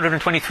message.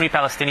 123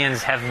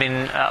 Palestinians have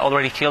been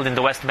already killed in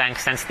the West Bank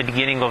since the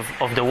beginning of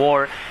the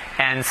war,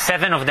 and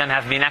 7 of them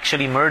have been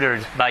actually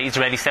murdered by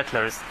Israeli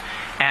settlers.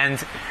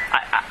 And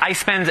I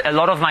spend a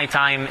lot of my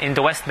time in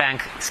the West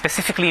Bank,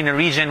 specifically in a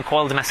region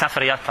called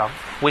Masafar Yatta,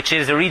 which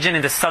is a region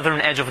in the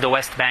southern edge of the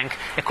West Bank,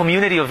 a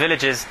community of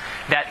villages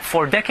that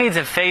for decades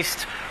have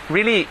faced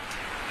really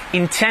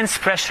intense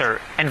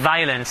pressure and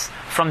violence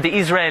from the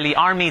Israeli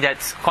army that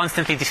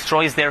constantly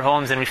destroys their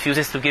homes and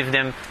refuses to give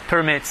them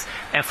permits,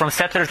 and from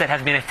settlers that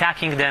have been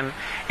attacking them.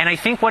 And I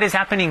think what is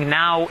happening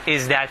now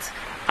is that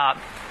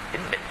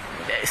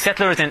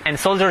settlers and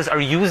soldiers are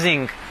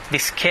using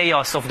this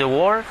chaos of the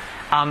war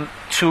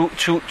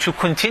to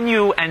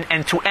continue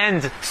and to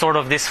end sort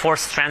of this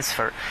forced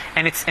transfer.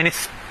 And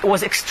it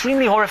was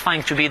extremely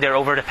horrifying to be there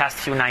over the past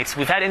few nights.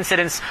 We've had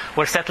incidents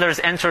where settlers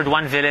entered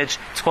one village,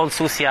 it's called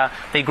Susia.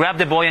 They grabbed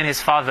the boy and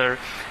his father,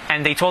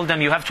 and they told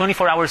them, you have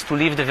 24 hours to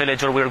leave the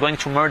village or we're going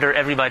to murder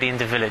everybody in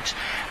the village.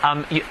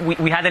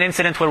 We had an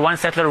incident where one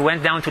settler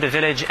went down to the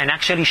village and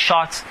actually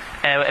shot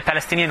a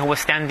Palestinian who was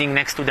standing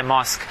next to the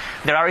mosque.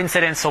 There are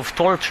incidents of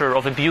torture,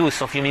 of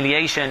abuse, of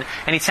humiliation,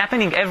 and it's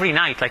happening every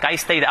night. Like, I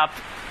stayed up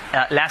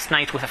last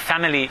night with a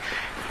family.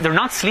 They're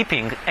not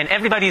sleeping, and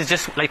everybody is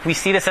just like, we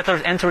see the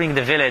settlers entering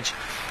the village.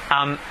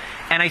 And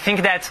I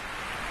think that,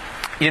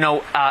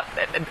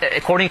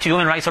 according to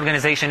human rights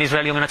organization,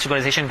 Israeli human rights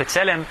organization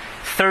B'Tselem,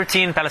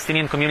 13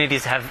 Palestinian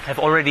communities have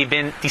already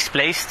been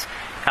displaced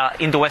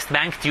in the West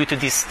Bank due to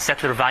this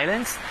settler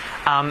violence.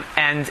 And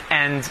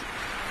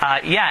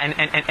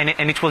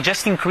it will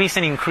just increase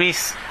and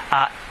increase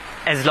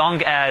as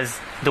long as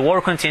the war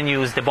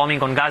continues, the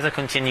bombing on Gaza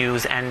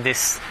continues, and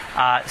this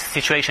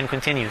situation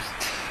continues.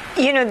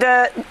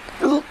 The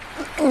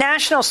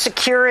National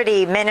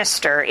Security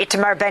Minister,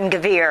 Itamar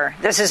Ben-Gvir,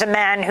 this is a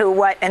man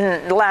who,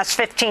 in the last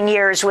 15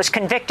 years, was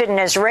convicted in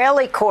an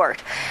Israeli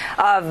court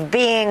of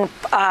being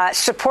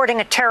supporting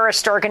a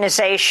terrorist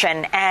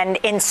organization and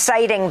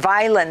inciting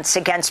violence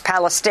against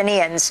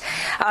Palestinians.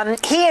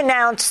 He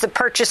announced the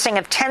purchasing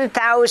of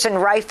 10,000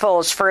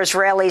 rifles for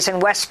Israelis in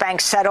West Bank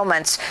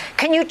settlements.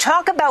 Can you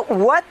talk about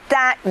what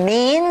that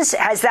means?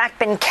 Has that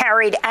been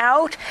carried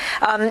out?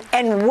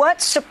 And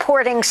what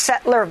supporting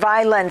settler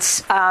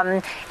violence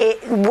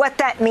what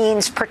that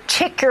means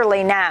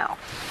particularly now?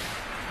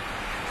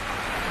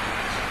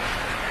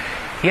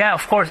 Yeah,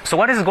 of course. So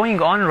what is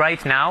going on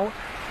right now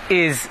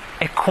is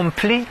a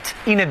complete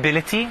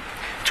inability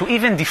to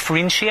even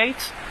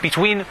differentiate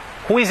between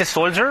who is a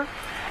soldier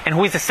and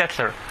who is a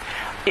settler.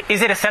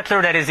 Is it a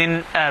settler that is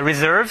in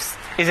reserves?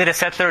 Is it a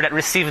settler that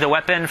received a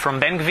weapon from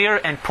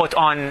Ben-Gvir and put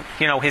on,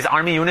 his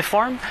army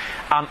uniform?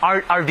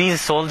 Are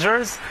these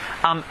soldiers?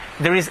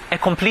 There is a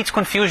complete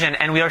confusion,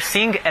 and we are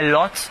seeing a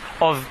lot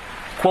of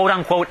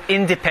quote-unquote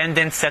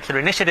independent settler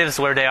initiatives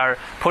where they are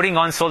putting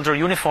on soldier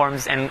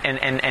uniforms and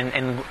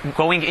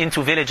going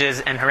into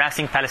villages and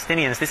harassing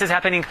Palestinians. This is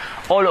happening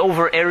all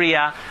over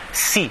Area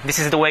C. This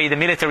is the way the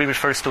military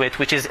refers to it,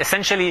 which is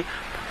essentially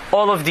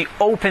all of the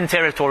open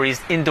territories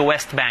in the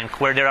West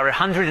Bank, where there are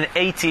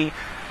 180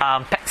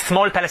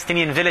 small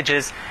Palestinian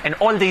villages and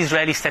all the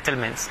Israeli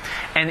settlements.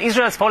 And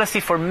Israel's policy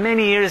for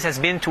many years has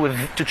been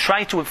to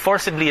try to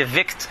forcibly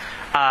evict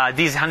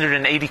these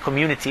 180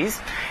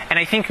 communities. And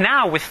I think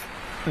now, with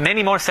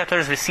many more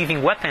settlers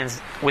receiving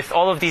weapons, with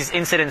all of these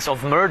incidents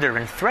of murder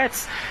and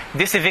threats,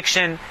 this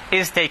eviction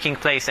is taking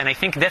place. And I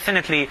think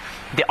definitely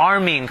the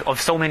arming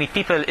of so many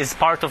people is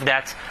part of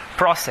that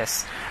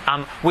process,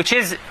 which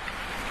is,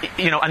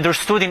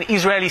 understood in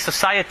Israeli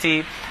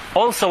society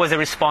also as a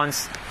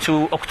response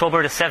to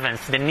October the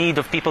 7th, the need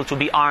of people to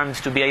be armed,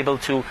 to be able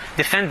to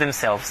defend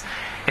themselves.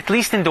 At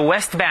least in the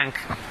West Bank,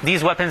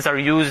 these weapons are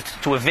used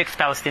to evict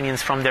Palestinians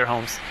from their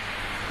homes.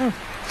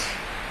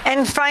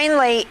 And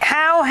finally,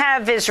 how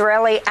have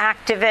Israeli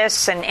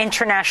activists and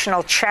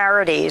international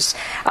charities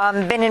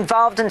been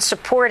involved in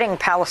supporting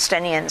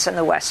Palestinians in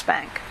the West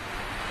Bank?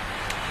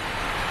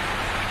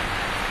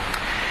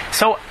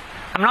 So,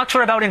 I'm not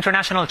sure about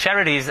international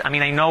charities. I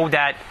mean, I know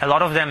that a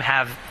lot of them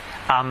have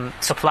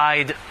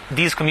supplied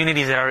these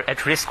communities that are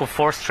at risk of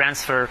forced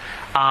transfer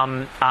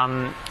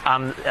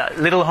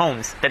little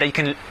homes that they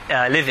can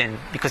live in,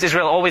 because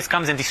Israel always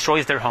comes and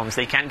destroys their homes.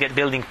 They can't get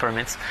building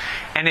permits.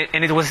 And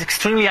it was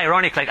extremely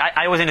ironic. Like,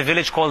 I was in a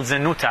village called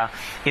Zenuta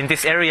in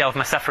this area of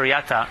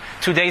Masaferiata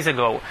 2 days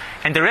ago,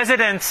 and the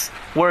residents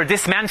were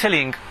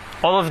dismantling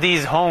all of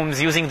these homes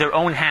using their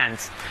own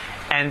hands.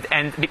 And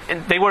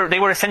they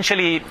were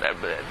essentially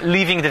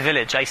leaving the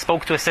village. I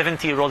spoke to a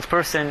 70-year-old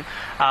person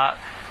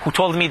who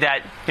told me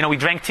that, we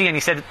drank tea, and he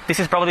said, this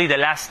is probably the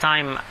last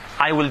time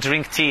I will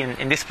drink tea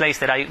in this place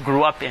that I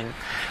grew up in.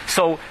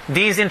 So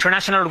these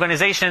international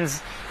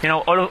organizations,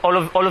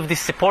 all of this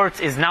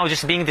support is now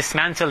just being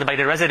dismantled by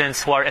the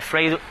residents who are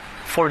afraid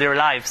for their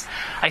lives.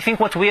 I think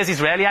what we as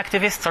Israeli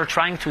activists are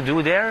trying to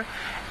do there,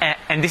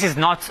 and this is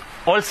not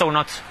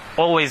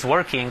always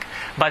working,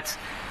 but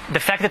the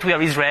fact that we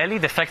are Israeli,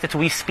 the fact that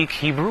we speak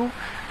Hebrew,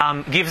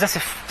 gives us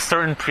a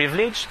certain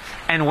privilege.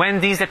 And when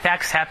these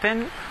attacks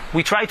happen,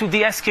 we try to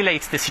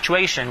de-escalate the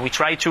situation. We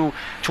try to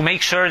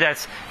make sure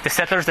that the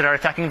settlers that are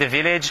attacking the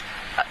village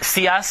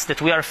see us,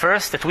 that we are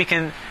first, that we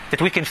can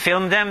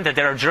film them, that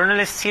there are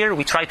journalists here.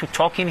 We try to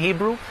talk in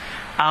Hebrew.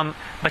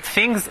 But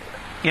things,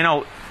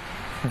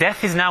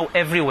 death is now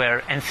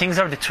everywhere, and things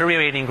are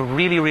deteriorating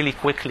really, really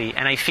quickly.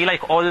 And I feel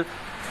like all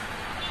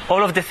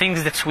of the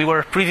things that we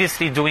were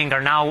previously doing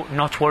are now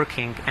not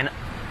working. And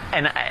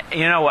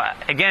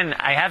again,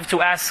 I have to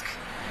ask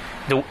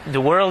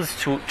the world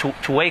to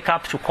wake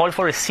up, to call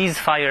for a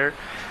ceasefire.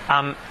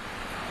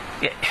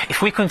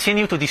 If we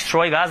continue to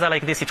destroy Gaza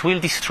like this, it will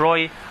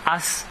destroy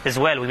us as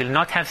well. We will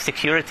not have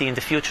security in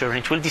the future, and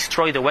it will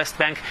destroy the West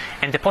Bank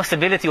and the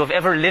possibility of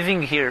ever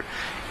living here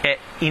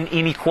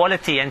in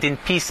equality and in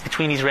peace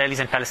between Israelis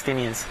and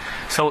Palestinians.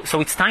 So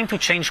it's time to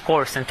change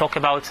course and talk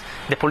about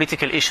the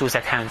political issues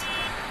at hand.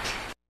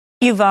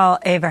 Yuval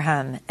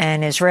Abraham,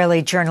 an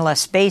Israeli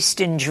journalist based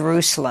in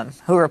Jerusalem,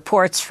 who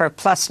reports for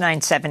Plus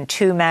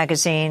 972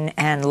 magazine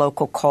and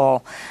Local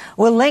Call.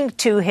 We'll link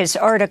to his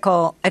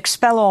article,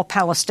 Expel All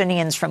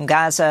Palestinians from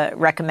Gaza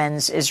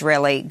Recommends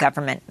Israeli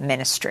Government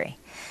Ministry.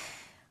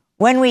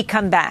 When we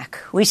come back,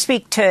 we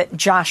speak to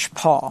Josh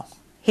Paul.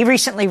 He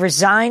recently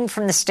resigned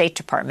from the State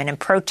Department in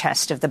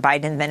protest of the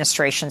Biden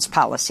administration's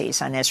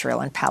policies on Israel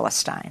and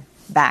Palestine.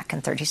 Back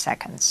in 30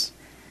 seconds.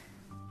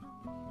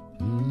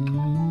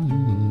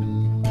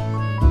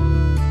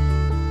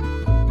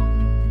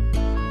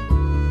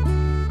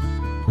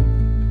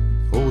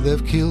 Oh,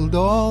 they've killed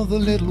all the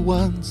little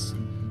ones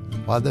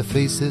while their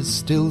faces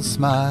still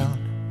smile.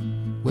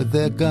 With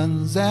their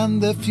guns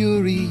and their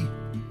fury,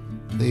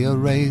 they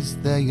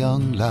erased their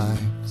young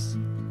lives.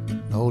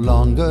 No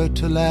longer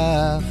to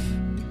laugh,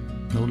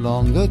 no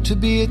longer to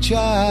be a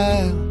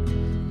child.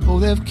 Oh,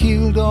 they've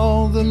killed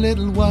all the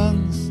little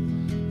ones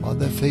while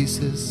their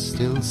faces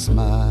still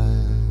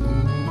smile.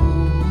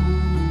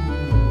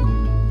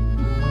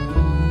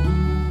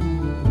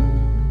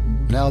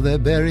 Now they're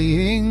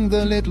burying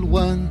the little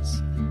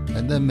ones,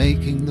 and they're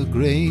making the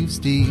graves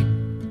deep,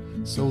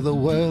 so the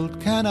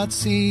world cannot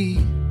see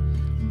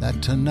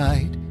that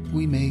tonight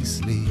we may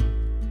sleep.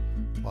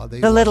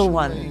 The Little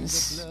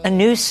Ones, a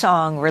new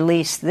song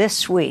released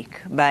this week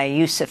by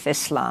Yusuf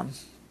Islam,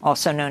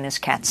 also known as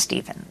Cat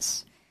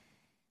Stevens.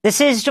 This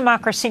is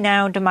Democracy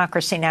Now!,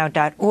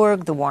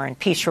 democracynow.org, The War and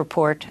Peace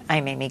Report.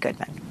 I'm Amy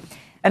Goodman.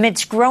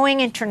 Amidst growing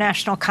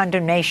international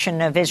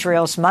condemnation of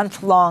Israel's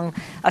month-long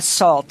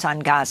assault on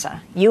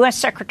Gaza, U.S.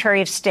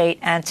 Secretary of State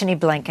Antony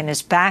Blinken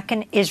is back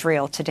in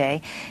Israel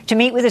today to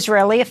meet with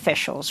Israeli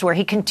officials, where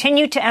he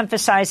continued to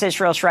emphasize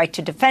Israel's right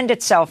to defend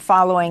itself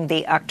following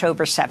the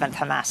October 7th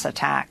Hamas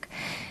attack.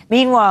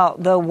 Meanwhile,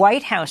 the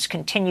White House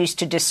continues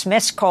to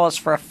dismiss calls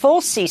for a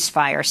full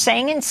ceasefire,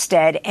 saying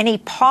instead any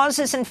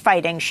pauses in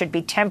fighting should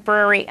be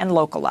temporary and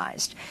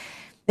localized.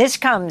 This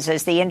comes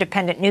as the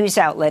independent news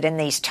outlet In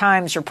These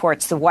Times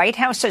reports the White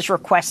House has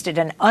requested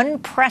an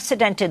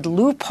unprecedented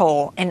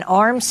loophole in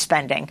arms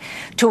spending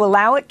to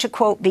allow it to,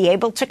 quote, be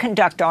able to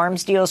conduct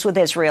arms deals with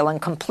Israel in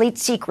complete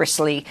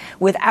secrecy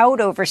without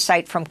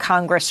oversight from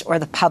Congress or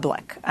the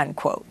public,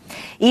 unquote.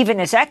 Even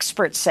as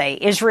experts say,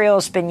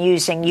 Israel's been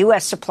using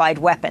U.S.-supplied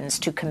weapons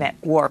to commit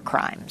war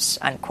crimes,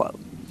 unquote.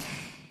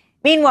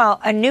 Meanwhile,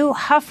 a new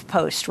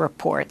HuffPost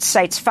report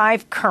cites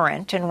 5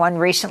 current and 1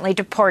 recently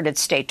deported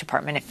State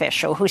Department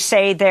official who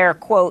say their,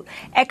 quote,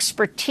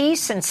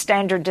 expertise and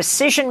standard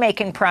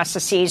decision-making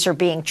processes are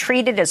being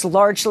treated as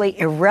largely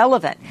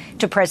irrelevant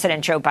to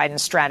President Joe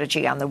Biden's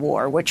strategy on the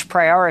war, which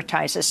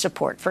prioritizes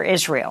support for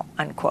Israel,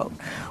 unquote.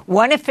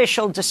 One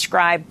official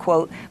described,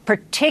 quote,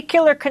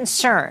 particular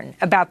concern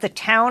about the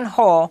town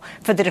hall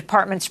for the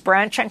department's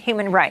branch on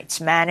human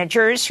rights.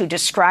 Managers who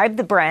described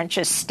the branch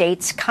as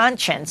state's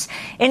conscience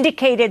indicated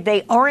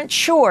they aren't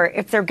sure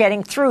if they're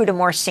getting through to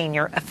more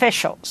senior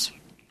officials.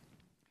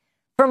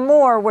 For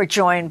more, we're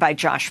joined by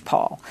Josh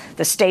Paul,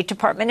 the State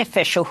Department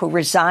official who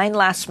resigned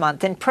last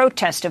month in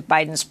protest of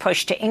Biden's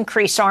push to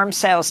increase arms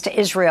sales to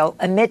Israel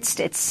amidst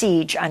its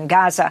siege on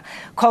Gaza,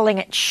 calling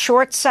it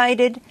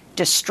short-sighted,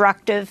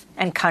 destructive,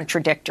 and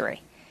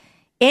contradictory.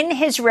 In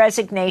his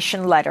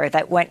resignation letter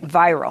that went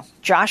viral,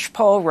 Josh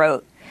Paul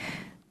wrote,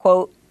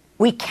 quote,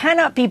 we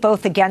cannot be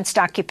both against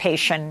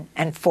occupation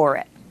and for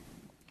it.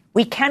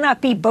 We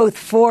cannot be both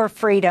for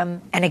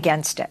freedom and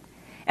against it.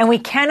 And we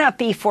cannot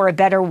be for a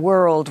better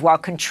world while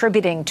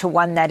contributing to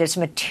one that is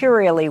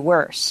materially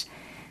worse.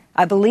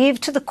 I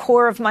believe to the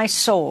core of my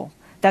soul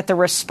that the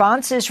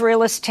response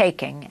Israel is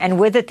taking, and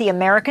with it the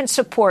American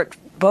support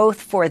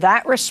both for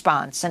that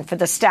response and for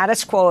the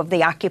status quo of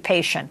the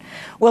occupation,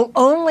 will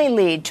only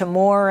lead to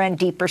more and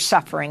deeper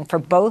suffering for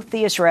both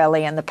the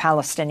Israeli and the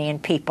Palestinian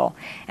people,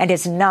 and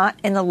is not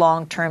in the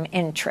long-term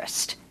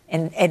interest.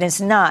 And it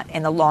is not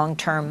in the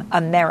long-term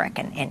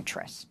American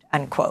interest,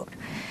 unquote.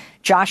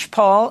 Josh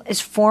Paul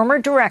is former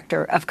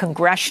director of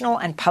Congressional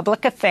and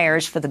Public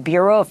Affairs for the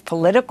Bureau of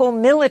Political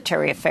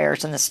Military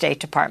Affairs in the State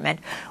Department,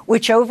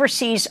 which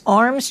oversees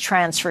arms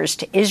transfers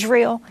to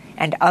Israel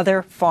and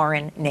other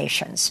foreign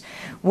nations.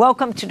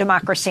 Welcome to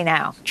Democracy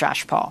Now!,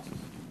 Josh Paul.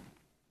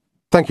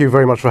 Thank you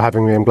very much for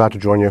having me. I'm glad to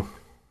join you.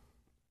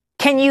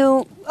 Can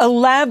you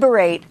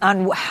elaborate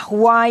on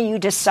why you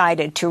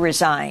decided to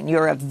resign?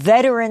 You're a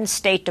veteran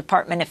State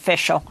Department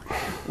official.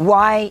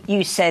 Why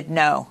you said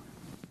no?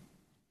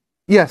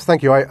 Yes,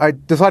 thank you. I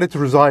decided to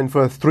resign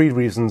for 3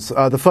 reasons.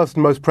 The first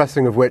and most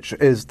pressing of which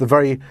is the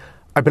very,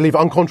 I believe,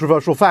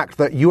 uncontroversial fact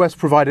that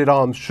US-provided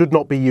arms should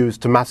not be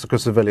used to massacre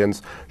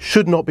civilians,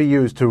 should not be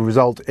used to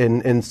result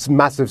in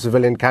massive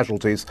civilian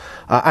casualties.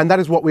 And that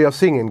is what we are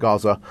seeing in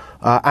Gaza,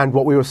 and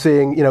what we were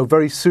seeing,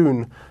 very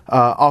soon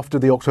after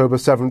the October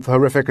 7th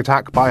horrific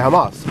attack by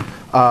Hamas.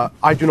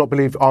 I do not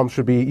believe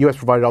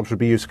US-provided arms should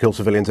be used to kill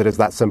civilians. It is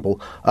that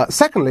simple.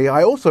 Secondly,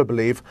 I also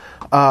believe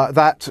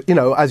that,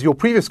 as your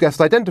previous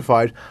guest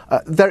identified,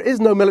 there is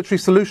no military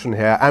solution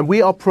here, and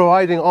we are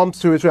providing arms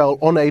to Israel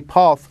on a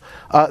path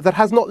that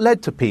has not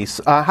led to peace,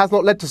 has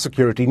not led to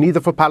security, neither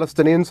for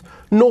Palestinians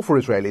nor for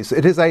Israelis.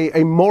 It is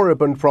a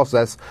moribund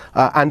process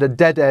and a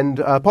dead-end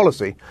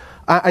policy.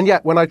 And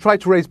yet, when I tried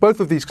to raise both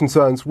of these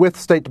concerns with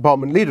State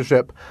Department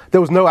leadership,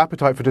 there was no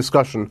appetite for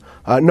discussion,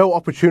 no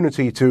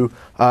opportunity to,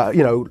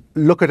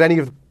 look at any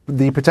of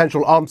the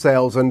potential arms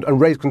sales and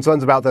raise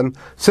concerns about them,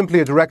 simply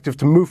a directive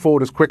to move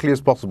forward as quickly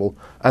as possible.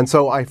 And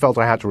so I felt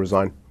I had to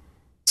resign.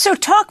 So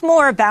talk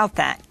more about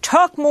that.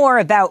 Talk more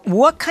about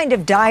what kind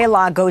of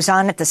dialogue goes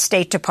on at the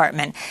State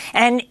Department.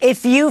 And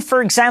if you,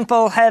 for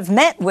example, have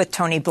met with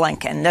Tony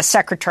Blinken, the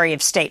Secretary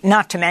of State,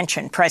 not to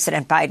mention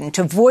President Biden,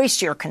 to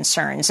voice your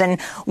concerns.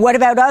 And what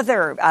about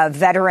other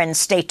veteran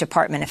State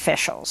Department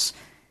officials?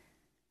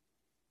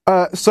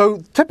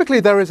 So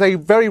typically there is a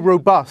very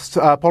robust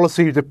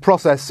policy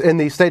process in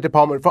the State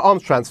Department for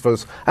arms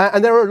transfers,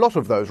 and there are a lot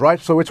of those, right?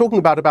 So we're talking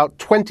about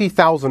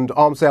 20,000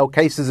 arms sale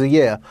cases a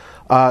year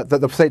that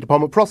the State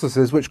Department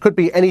processes, which could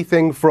be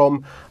anything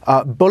from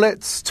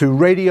bullets to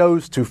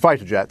radios to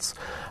fighter jets.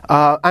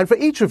 And for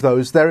each of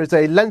those, there is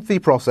a lengthy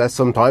process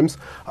sometimes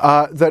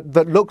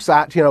that looks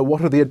at,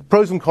 what are the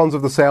pros and cons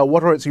of the sale,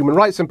 what are its human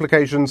rights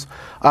implications.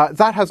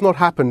 That has not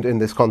happened in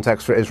this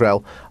context for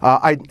Israel.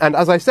 And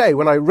as I say,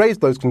 when I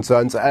raised those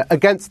concerns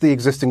against the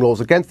existing laws,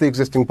 against the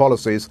existing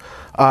policies,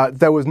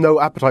 there was no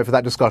appetite for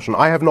that discussion.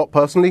 I have not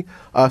personally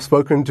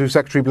spoken to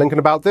Secretary Blinken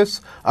about this,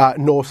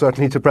 nor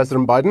certainly to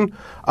President Biden.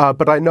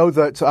 But I know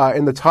that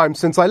in the time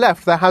since I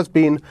left, there has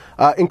been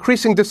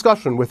increasing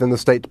discussion within the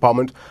State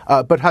Department,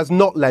 but has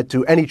not led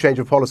to any change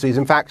of policies.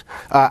 In fact,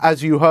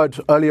 as you heard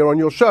earlier on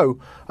your show,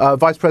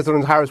 Vice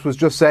President Harris was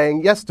just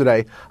saying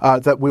yesterday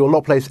that we will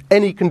not place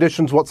any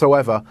conditions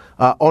whatsoever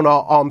on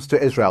our arms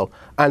to Israel.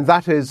 And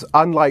that is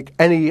unlike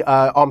any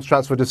arms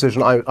transfer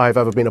decision I've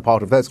ever been a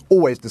part of. There's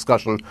always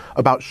discussion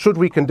about should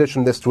we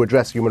condition this to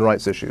address human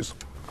rights issues.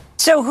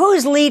 So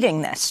who's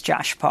leading this,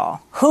 Josh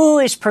Paul? Who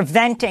is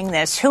preventing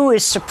this? Who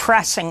is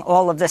suppressing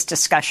all of this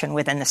discussion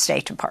within the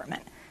State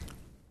Department?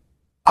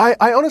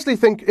 I honestly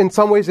think in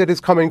some ways it is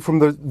coming from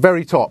the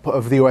very top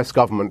of the US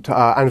government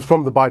and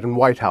from the Biden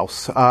White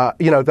House.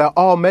 There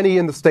are many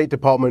in the State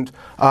Department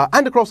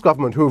and across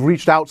government who have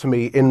reached out to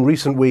me in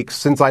recent weeks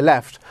since I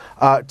left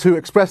to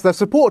express their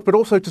support, but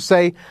also to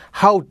say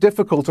how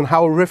difficult and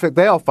how horrific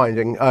they are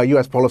finding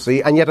US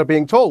policy, and yet are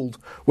being told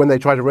when they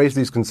try to raise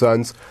these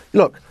concerns,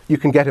 look, you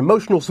can get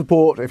emotional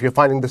support. If you're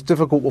finding this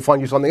difficult, we'll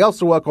find you something else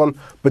to work on,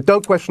 but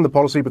don't question the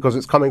policy because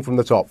it's coming from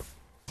the top.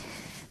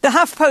 The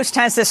HuffPost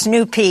has this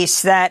new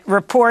piece that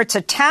reports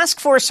a task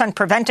force on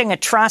preventing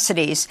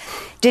atrocities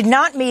did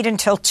not meet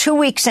until 2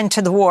 weeks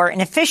into the war,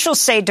 and officials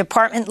say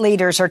department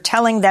leaders are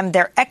telling them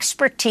their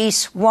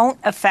expertise won't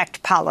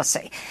affect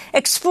policy.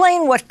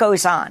 Explain what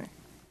goes on.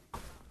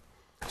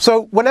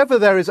 So whenever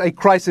there is a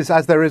crisis,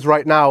 as there is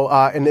right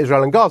now in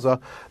Israel and Gaza,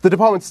 the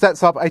department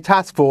sets up a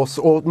task force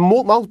or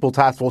multiple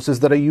task forces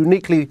that are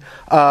uniquely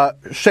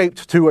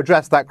shaped to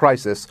address that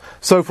crisis.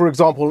 So, for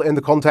example, in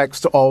the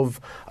context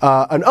of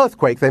an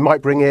earthquake, they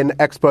might bring in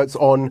experts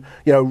on,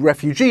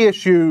 refugee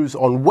issues,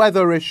 on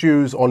weather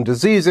issues, on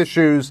disease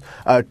issues,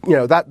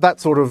 that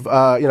sort of,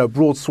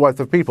 broad swath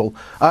of people.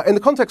 In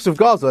the context of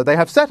Gaza, they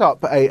have set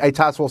up a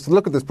task force to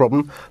look at this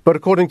problem, but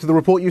according to the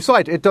report you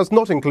cite, it does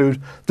not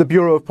include the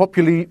Bureau of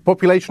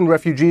Population,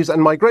 Refugees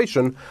and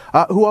Migration,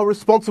 who are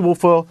responsible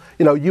for,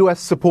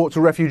 U.S. support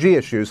to refugee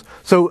issues.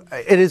 So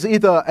it is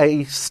either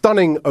a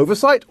stunning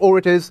oversight or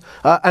it is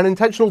an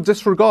intentional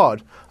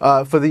disregard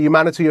for the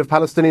humanity of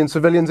Palestinian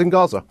civilians in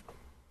Gaza.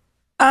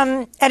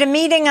 At a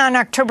meeting on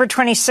October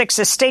 26,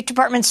 a State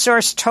Department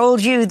source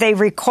told you they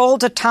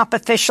recalled a top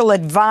official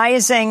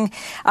advising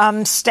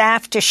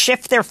staff to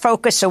shift their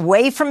focus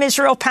away from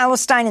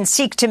Israel-Palestine and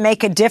seek to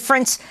make a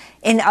difference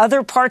in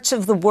other parts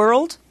of the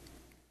world?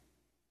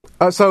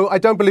 So I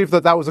don't believe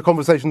that was a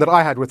conversation that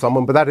I had with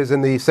someone, but that is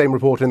in the same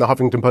report in the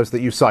Huffington Post that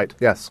you cite,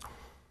 yes.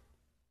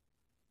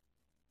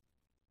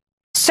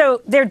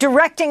 So they're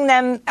directing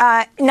them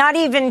not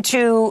even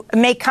to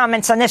make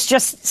comments on this,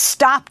 just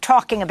stop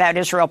talking about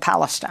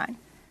Israel-Palestine.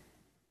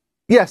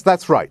 Yes,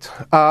 that's right.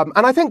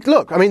 And I think,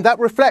 that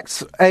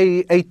reflects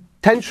a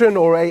tension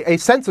or a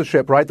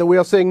censorship, right, that we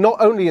are seeing not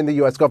only in the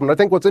US government. I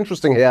think what's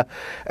interesting here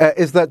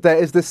is that there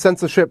is this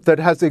censorship that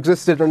has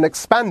existed and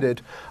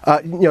expanded,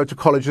 to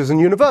colleges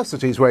and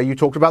universities, where you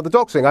talked about the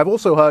doxing. I've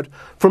also heard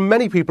from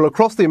many people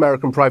across the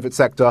American private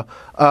sector,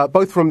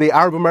 both from the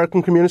Arab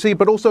American community,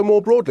 but also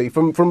more broadly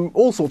from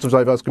all sorts of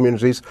diverse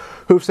communities,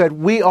 who've said,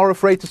 we are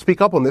afraid to speak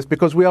up on this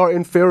because we are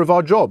in fear of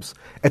our jobs.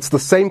 It's the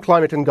same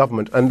climate in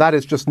government, and that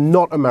is just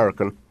not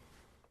American.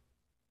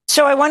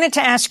 So I wanted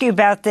to ask you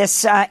about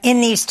this in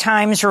these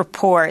Times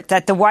report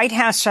that the White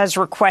House has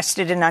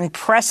requested an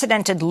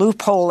unprecedented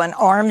loophole in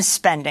arms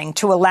spending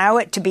to allow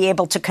it to be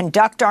able to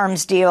conduct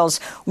arms deals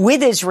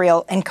with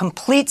Israel in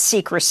complete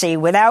secrecy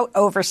without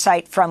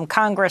oversight from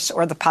Congress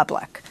or the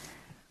public.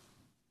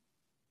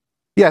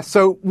 Yes,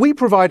 so we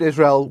provide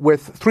Israel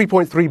with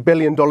 $3.3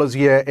 billion a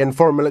year in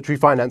foreign military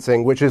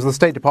financing, which is the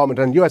State Department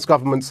and U.S.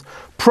 government's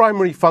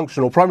primary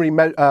function or primary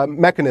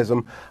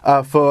mechanism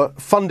for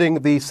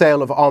funding the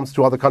sale of arms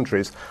to other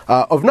countries.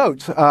 Of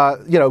note,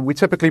 we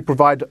typically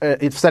provide,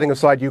 setting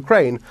aside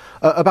Ukraine,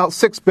 about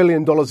 $6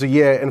 billion a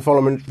year in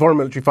foreign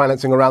military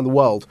financing around the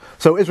world.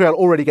 So Israel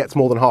already gets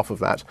more than half of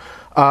that.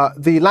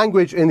 The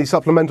language in the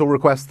supplemental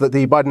request that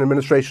the Biden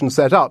administration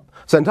sent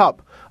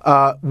up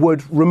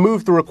would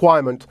remove the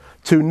requirement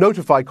to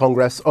notify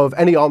Congress of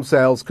any arms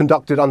sales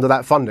conducted under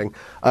that funding.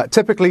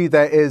 Typically,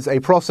 there is a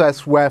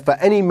process where for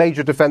any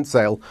major defense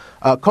sale,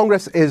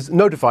 Congress is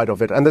notified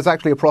of it. And there's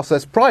actually a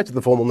process prior to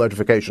the formal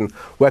notification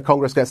where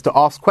Congress gets to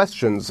ask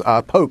questions,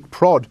 poke,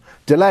 prod,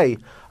 delay.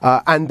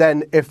 And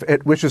then, if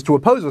it wishes to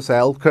oppose a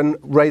sale, can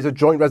raise a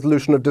joint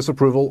resolution of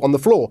disapproval on the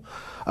floor.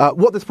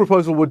 What this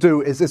proposal would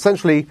do is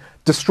essentially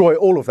destroy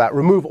all of that,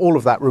 remove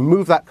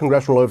that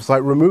congressional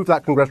oversight, remove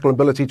that congressional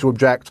ability to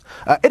object.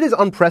 It is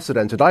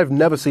unprecedented. I've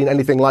never seen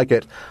anything like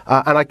it.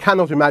 And I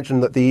cannot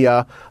imagine that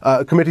the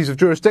committees of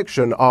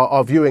jurisdiction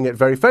are viewing it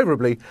very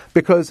favorably,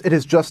 because it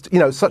is just,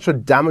 such a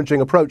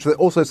damaging approach that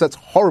also sets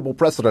horrible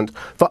precedent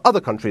for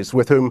other countries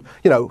with whom,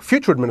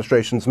 future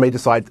administrations may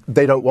decide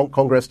they don't want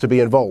Congress to be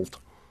involved.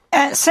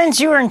 Since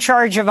you are in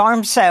charge of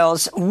arms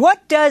sales,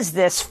 what does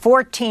this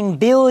 $14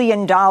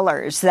 billion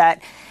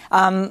that,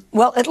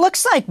 it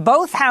looks like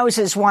both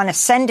houses want to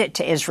send it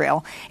to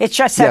Israel. It's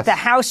just that the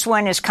House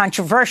one is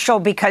controversial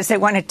because they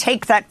want to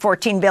take that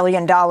 $14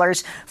 billion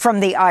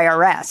from the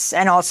IRS.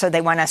 And also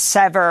they want to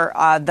sever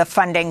the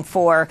funding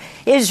for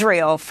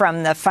Israel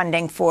from the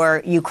funding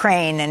for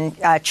Ukraine.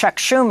 And Chuck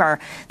Schumer,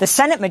 the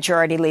Senate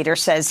Majority Leader,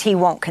 says he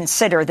won't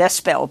consider this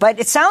bill. But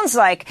it sounds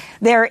like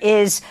there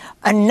is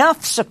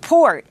enough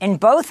support in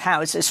both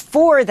houses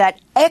for that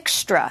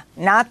extra,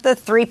 not the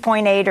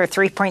 3.8 or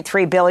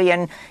 3.3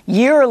 billion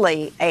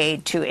yearly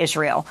aid to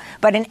Israel,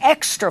 but an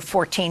extra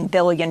 $14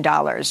 billion.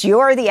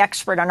 You're the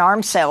expert on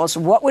arms sales.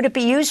 What would it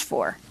be used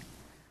for?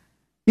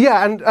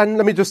 Yeah, and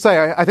let me just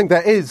say, I think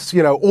there is,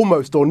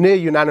 almost or near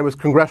unanimous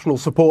congressional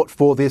support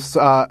for this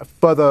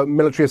further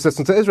military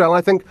assistance to Israel. And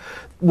I think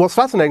what's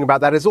fascinating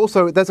about that is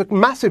also there's a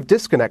massive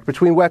disconnect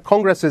between where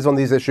Congress is on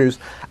these issues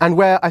and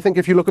where I think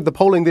if you look at the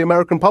polling, the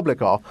American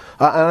public are.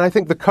 And I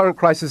think the current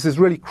crisis is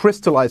really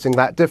crystallizing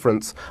that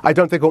difference. I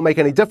don't think it will make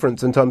any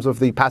difference in terms of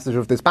the passage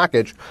of this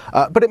package,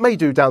 but it may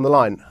do down the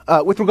line.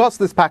 With regards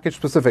to this package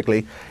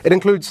specifically, it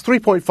includes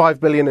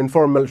 $3.5 billion in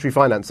foreign military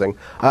financing.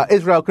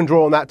 Israel can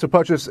draw on that to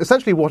purchase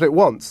essentially what it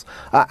wants.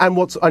 And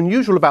what's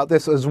unusual about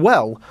this as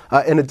well,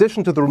 in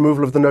addition to the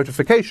removal of the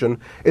notification,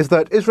 is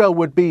that Israel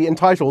would be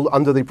entitled,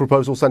 under the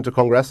proposal sent to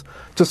Congress,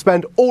 to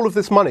spend all of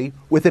this money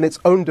within its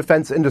own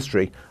defense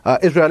industry.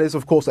 Israel is,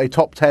 of course, a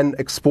top 10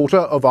 exporter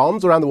of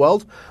arms around the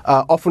world,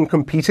 often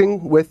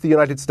competing with the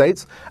United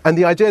States. And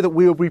the idea that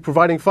we will be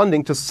providing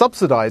funding to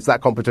subsidize that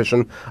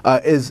competition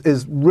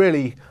is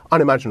really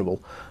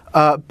unimaginable.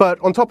 But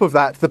on top of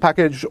that, the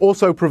package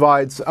also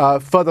provides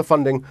further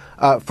funding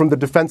from the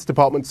Defense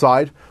Department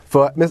side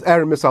for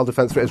air and missile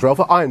defense for Israel,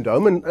 for Iron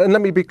Dome. And let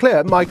me be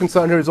clear, my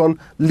concern here is on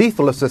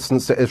lethal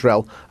assistance to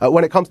Israel.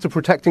 When it comes to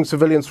protecting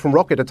civilians from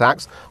rocket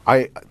attacks,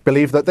 I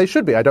believe that they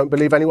should be. I don't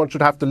believe anyone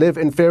should have to live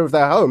in fear of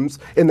their homes,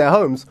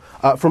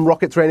 from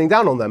rockets raining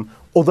down on them.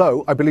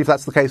 Although I believe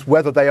that's the case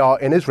whether they are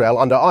in Israel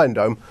under Iron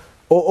Dome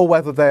or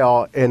whether they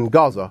are in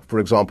Gaza, for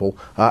example.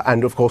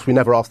 And, of course, we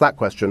never asked that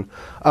question.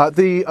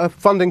 The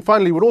funding,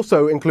 finally, would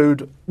also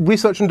include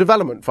research and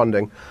development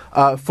funding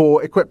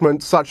for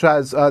equipment such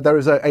as there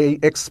is a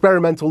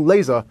experimental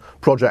laser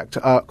project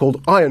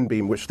called Iron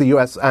Beam, which the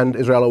US and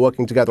Israel are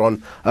working together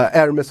on,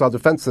 air and missile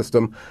defense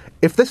system.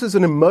 If this is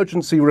an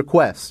emergency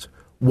request,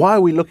 why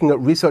are we looking at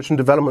research and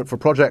development for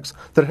projects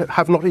that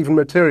have not even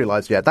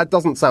materialized yet? That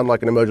doesn't sound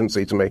like an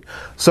emergency to me.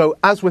 So,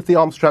 as with the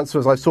arms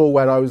transfers I saw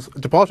when I was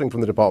departing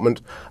from the department,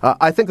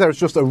 I think there is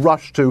just a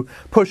rush to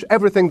push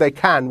everything they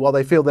can while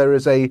they feel there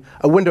is a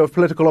window of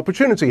political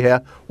opportunity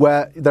here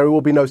where there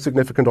will be no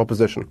significant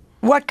opposition.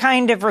 What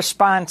kind of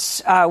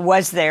response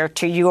was there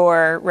to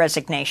your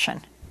resignation?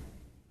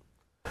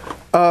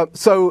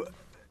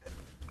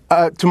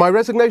 To my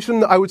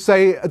resignation, I would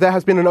say there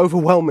has been an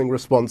overwhelming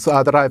response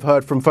that I've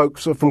heard from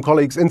folks, from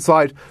colleagues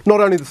inside not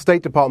only the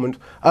State Department,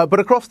 but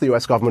across the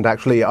US government,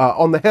 actually,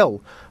 on the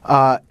Hill,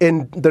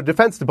 in the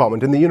Defense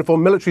Department, in the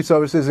uniformed military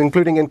services,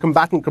 including in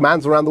combatant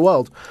commands around the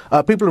world.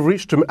 People have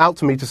reached out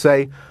to me to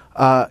say,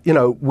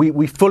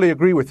 we fully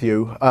agree with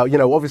you.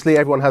 Obviously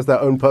everyone has their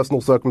own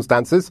personal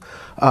circumstances.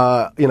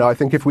 I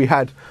think if we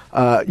had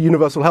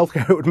universal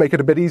healthcare, it would make it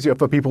a bit easier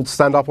for people to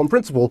stand up on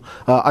principle.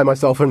 I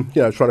myself am,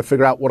 trying to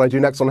figure out what I do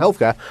next on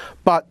healthcare.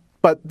 But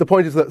the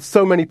point is that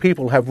so many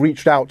people have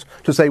reached out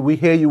to say, we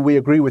hear you, we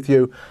agree with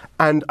you.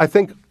 And I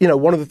think,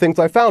 one of the things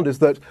I found is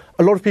that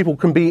a lot of people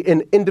can be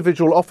in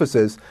individual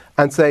offices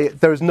and say,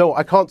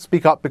 I can't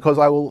speak up because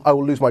I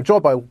will lose my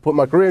job, I will put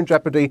my career in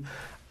jeopardy.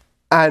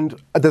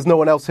 And there's no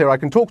one else here I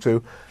can talk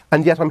to.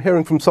 And yet I'm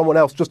hearing from someone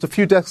else just a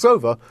few desks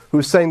over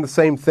who's saying the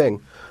same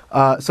thing.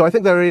 So I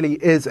think there really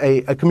is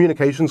a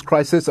communications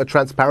crisis, a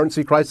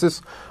transparency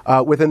crisis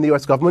within the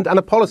US government, and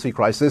a policy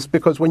crisis,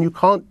 because when you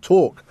can't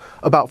talk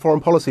about foreign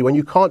policy, when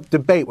you can't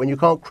debate, when you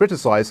can't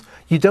criticize,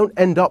 you don't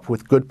end up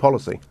with good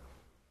policy.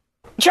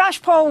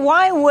 Josh Paul,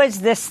 why was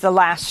this the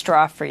last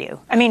straw for you?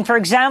 I mean, for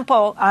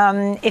example,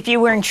 if you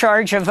were in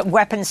charge of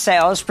weapons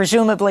sales,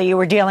 presumably you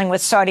were dealing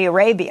with Saudi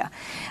Arabia,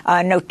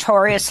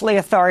 notoriously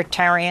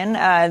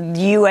authoritarian.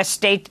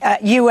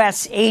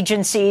 U.S.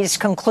 agencies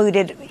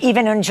concluded,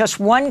 even in just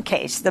one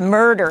case, the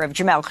murder of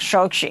Jamal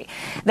Khashoggi,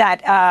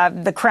 that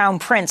the Crown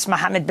Prince,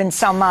 Mohammed bin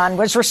Salman,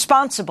 was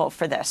responsible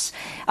for this.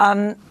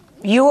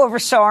 You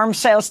oversaw arms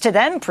sales to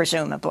them,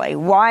 presumably.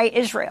 Why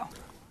Israel?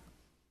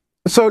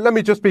 So let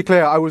me just be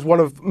clear. I was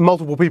one of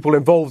multiple people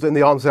involved in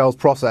the arms sales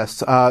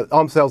process.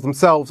 Arms sales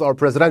themselves are a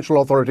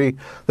presidential authority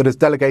that is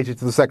delegated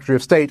to the Secretary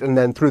of State, and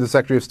then through the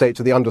Secretary of State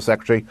to the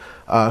Undersecretary,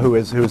 who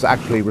is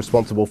actually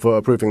responsible for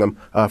approving them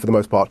for the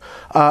most part.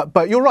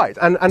 But you're right.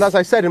 And as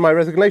I said in my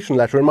resignation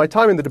letter, in my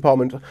time in the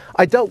department,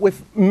 I dealt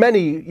with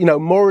many,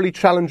 morally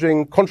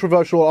challenging,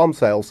 controversial arms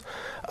sales.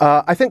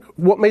 I think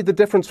what made the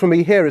difference for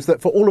me here is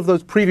that for all of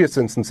those previous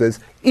instances,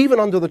 even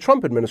under the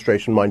Trump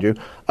administration, mind you,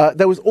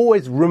 there was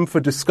always room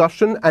for discussion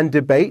and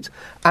debate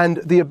and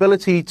the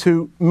ability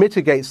to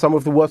mitigate some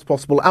of the worst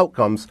possible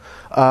outcomes,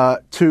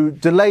 to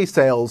delay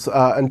sales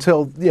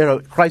until,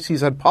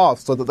 crises had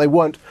passed so that they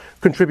weren't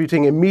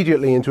contributing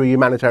immediately into a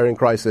humanitarian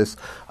crisis,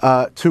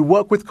 to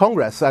work with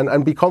Congress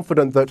and be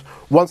confident that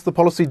once the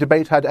policy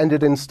debate had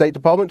ended in State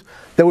Department,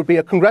 there would be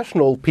a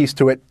congressional piece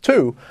to it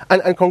too.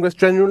 And Congress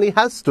genuinely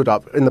has stood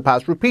up in the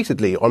past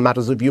repeatedly on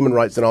matters of human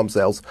rights and arms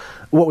sales.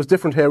 What was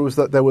different here was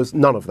that there was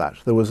none of that.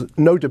 There was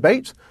no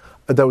debate,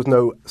 there was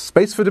no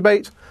space for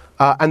debate,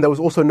 and there was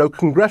also no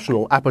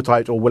congressional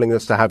appetite or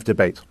willingness to have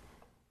debate.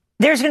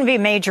 There's going to be a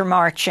major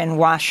march in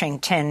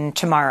Washington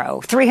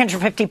tomorrow.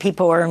 350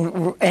 people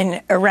are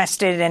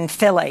arrested in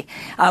Philly.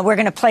 We're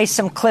going to play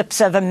some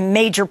clips of a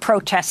major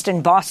protest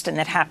in Boston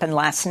that happened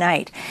last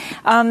night.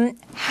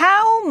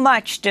 How how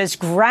much does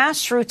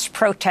grassroots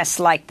protests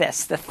like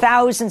this, the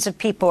thousands of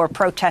people who are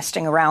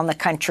protesting around the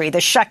country,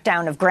 the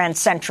shutdown of Grand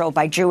Central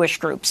by Jewish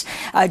groups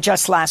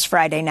just last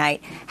Friday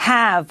night,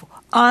 have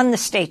on the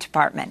State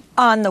Department,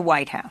 on the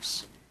White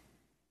House?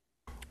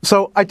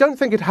 So I don't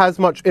think it has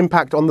much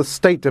impact on the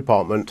State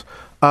Department.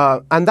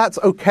 And that's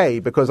okay,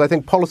 because I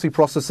think policy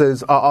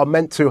processes are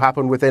meant to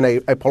happen within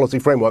a policy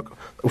framework.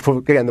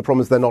 Again, the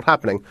problem is they're not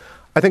happening.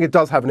 I think it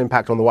does have an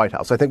impact on the White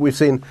House. I think we've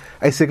seen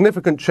a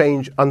significant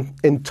change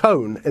in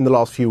tone in the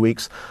last few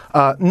weeks,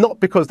 not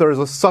because there is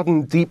a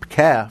sudden deep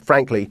care,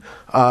 frankly,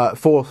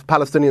 for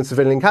Palestinian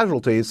civilian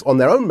casualties on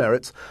their own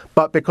merits,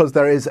 but because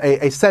there is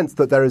a sense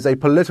that there is a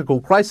political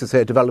crisis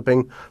here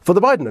developing for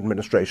the Biden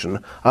administration,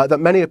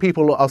 that many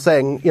people are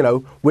saying, you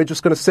know, we're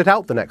just going to sit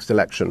out the next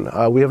election.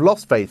 We have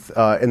lost faith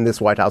in this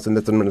White House, in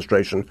this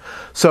administration.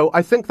 So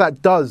I think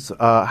that does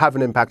have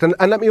an impact. And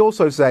let me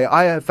also say,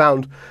 I have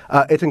found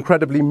it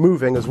incredibly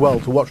moving as well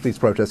to watch these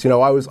protests. You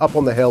know, I was up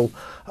on the Hill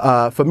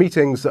for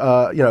meetings,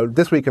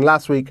 this week and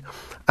last week,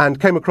 and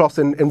came across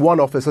in one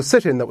office a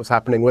sit-in that was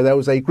happening where there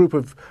was a group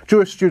of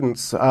Jewish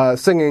students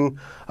singing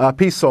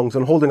peace songs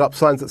and holding up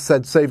signs that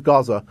said "Save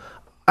Gaza."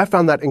 I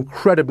found that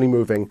incredibly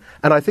moving.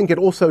 And I think it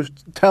also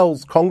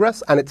tells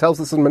Congress and it tells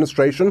this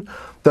administration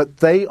that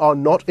they are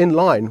not in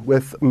line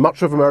with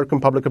much of American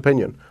public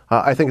opinion.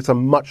 I think it's a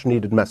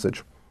much-needed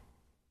message.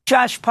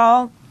 Josh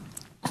Paul,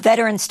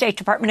 veteran State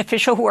Department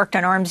official who worked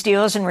on arms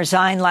deals and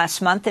resigned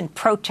last month in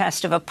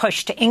protest of a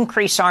push to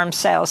increase arms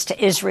sales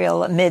to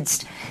Israel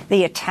amidst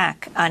the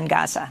attack on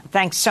Gaza.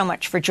 Thanks so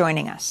much for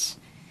joining us.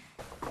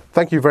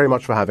 Thank you very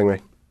much for having me.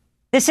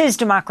 This is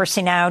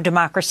Democracy Now!,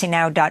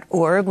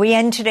 democracynow.org. We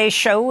end today's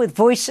show with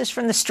voices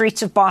from the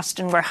streets of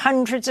Boston, where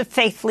hundreds of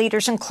faith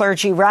leaders and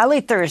clergy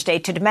rallied Thursday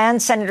to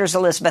demand Senators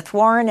Elizabeth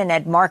Warren and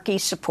Ed Markey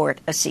support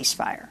a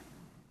ceasefire.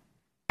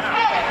 Hey,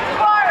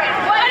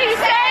 Warren, what do you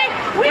say?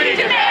 We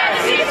demand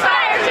a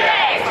ceasefire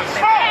today.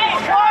 Hey,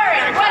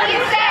 Warren, what do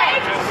you say?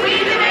 We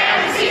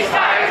demand a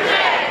ceasefire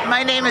today.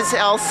 My name is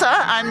Elsa.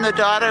 I'm the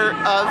daughter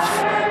of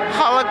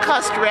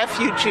Holocaust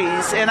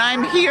refugees, and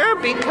I'm here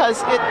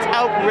because it's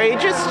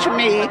outrageous to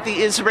me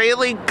the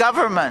Israeli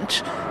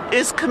government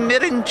is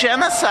committing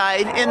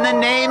genocide in the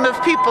name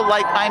of people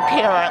like my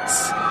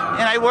parents.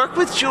 And I work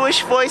with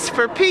Jewish Voice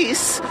for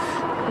Peace.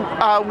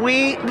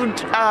 We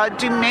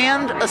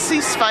demand a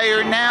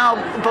ceasefire now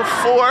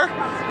before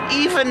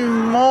even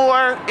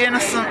more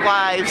innocent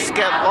lives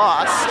get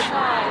lost.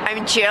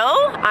 I'm Jill.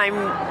 I'm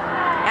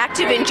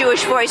active in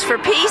Jewish Voice for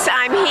Peace.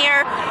 I'm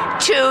here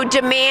to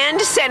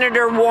demand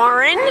Senator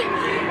Warren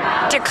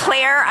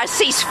declare a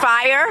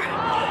ceasefire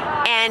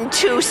and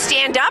to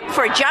stand up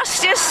for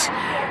justice.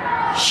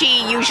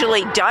 She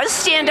usually does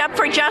stand up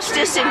for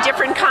justice in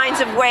different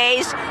kinds of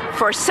ways.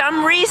 For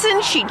some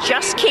reason, she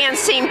just can't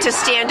seem to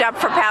stand up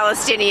for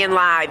Palestinian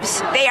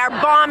lives. They are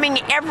bombing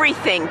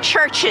everything,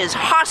 churches,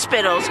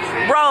 hospitals,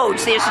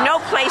 roads. There's no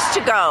place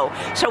to go.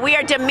 So we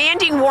are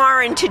demanding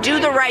Warren to do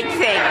the right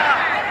thing.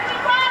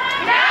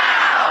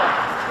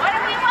 Now! What do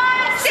we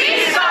want?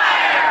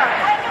 Ceasefire!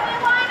 When do we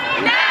want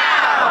it?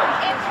 Now!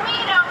 If we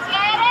don't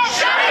get it,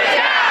 shut it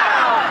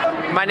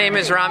down! My name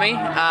is Rami.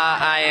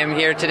 I am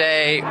here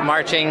today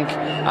marching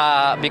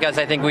because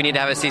I think we need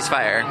to have a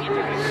ceasefire.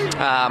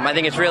 I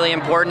think it's really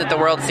important that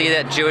the world see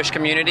that Jewish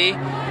community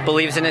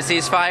believes in a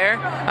ceasefire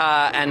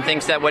and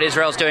thinks that what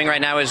Israel is doing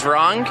right now is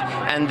wrong,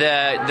 and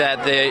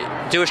that the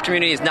Jewish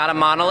community is not a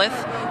monolith,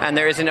 and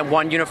there isn't a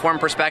one uniform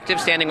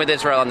perspective standing with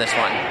Israel on this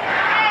one.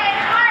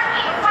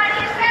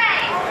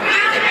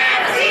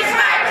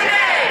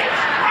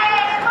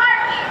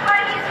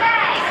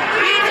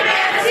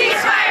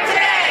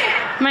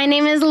 My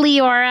name is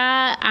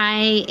Leora.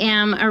 I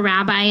am a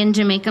rabbi in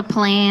Jamaica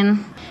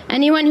Plain.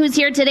 Anyone who's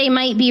here today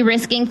might be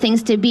risking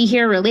things to be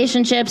here,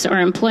 relationships or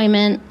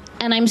employment.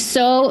 And I'm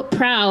so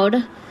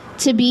proud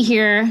to be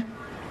here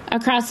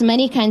across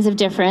many kinds of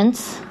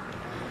difference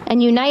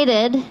and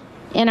united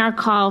in our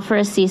call for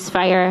a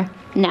ceasefire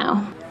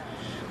now.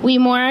 We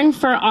mourn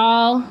for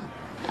all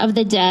of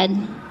the dead,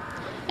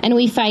 and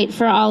we fight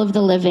for all of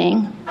the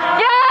living.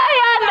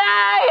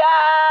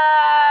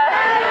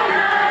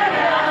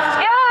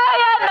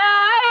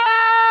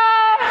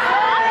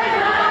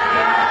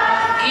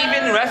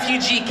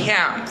 Refugee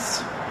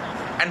camps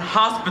and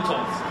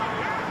hospitals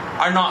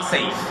are not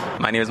safe.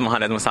 My name is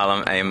Mohamed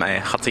Musalam. I am a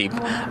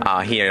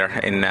khatib here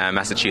in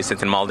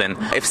Massachusetts, in Malden.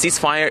 If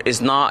ceasefire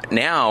is not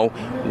now,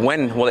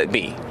 when will it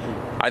be?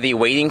 Are they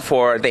waiting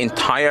for the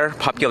entire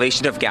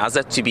population of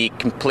Gaza to be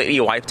completely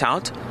wiped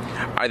out?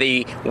 Are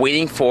they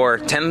waiting for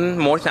 10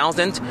 more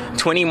thousand,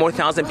 20 more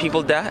thousand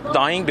people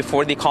dying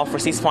before they call for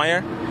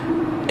ceasefire?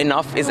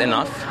 Enough is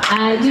enough.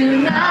 I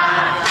do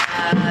not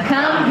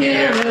come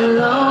here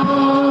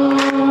alone.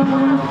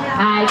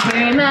 I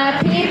carry my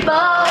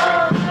people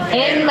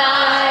in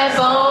my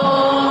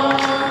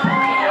bones.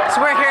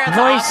 So we're here at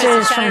the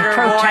Voices from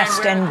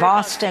protest in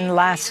Boston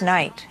last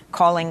night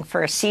calling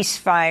for a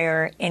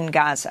ceasefire in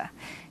Gaza.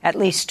 At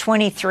least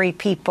 23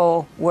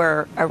 people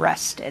were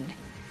arrested.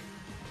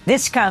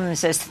 This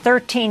comes as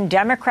 13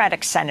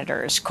 Democratic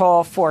senators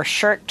call for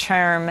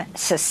short-term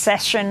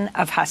cessation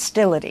of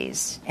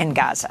hostilities in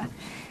Gaza.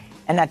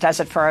 And that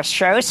does it for our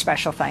show.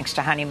 Special thanks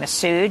to Hani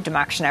Massoud.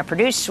 Democracy Now!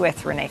 Produced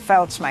with Renee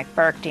Feltz, Mike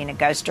Burke, Dina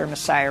Guzder,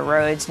 Messiah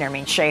Rhodes,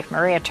 Nermeen Sheikh,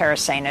 Maria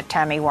Tarasena,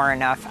 Tammy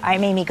Warrenoff.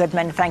 I'm Amy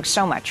Goodman. Thanks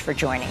so much for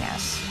joining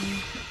us.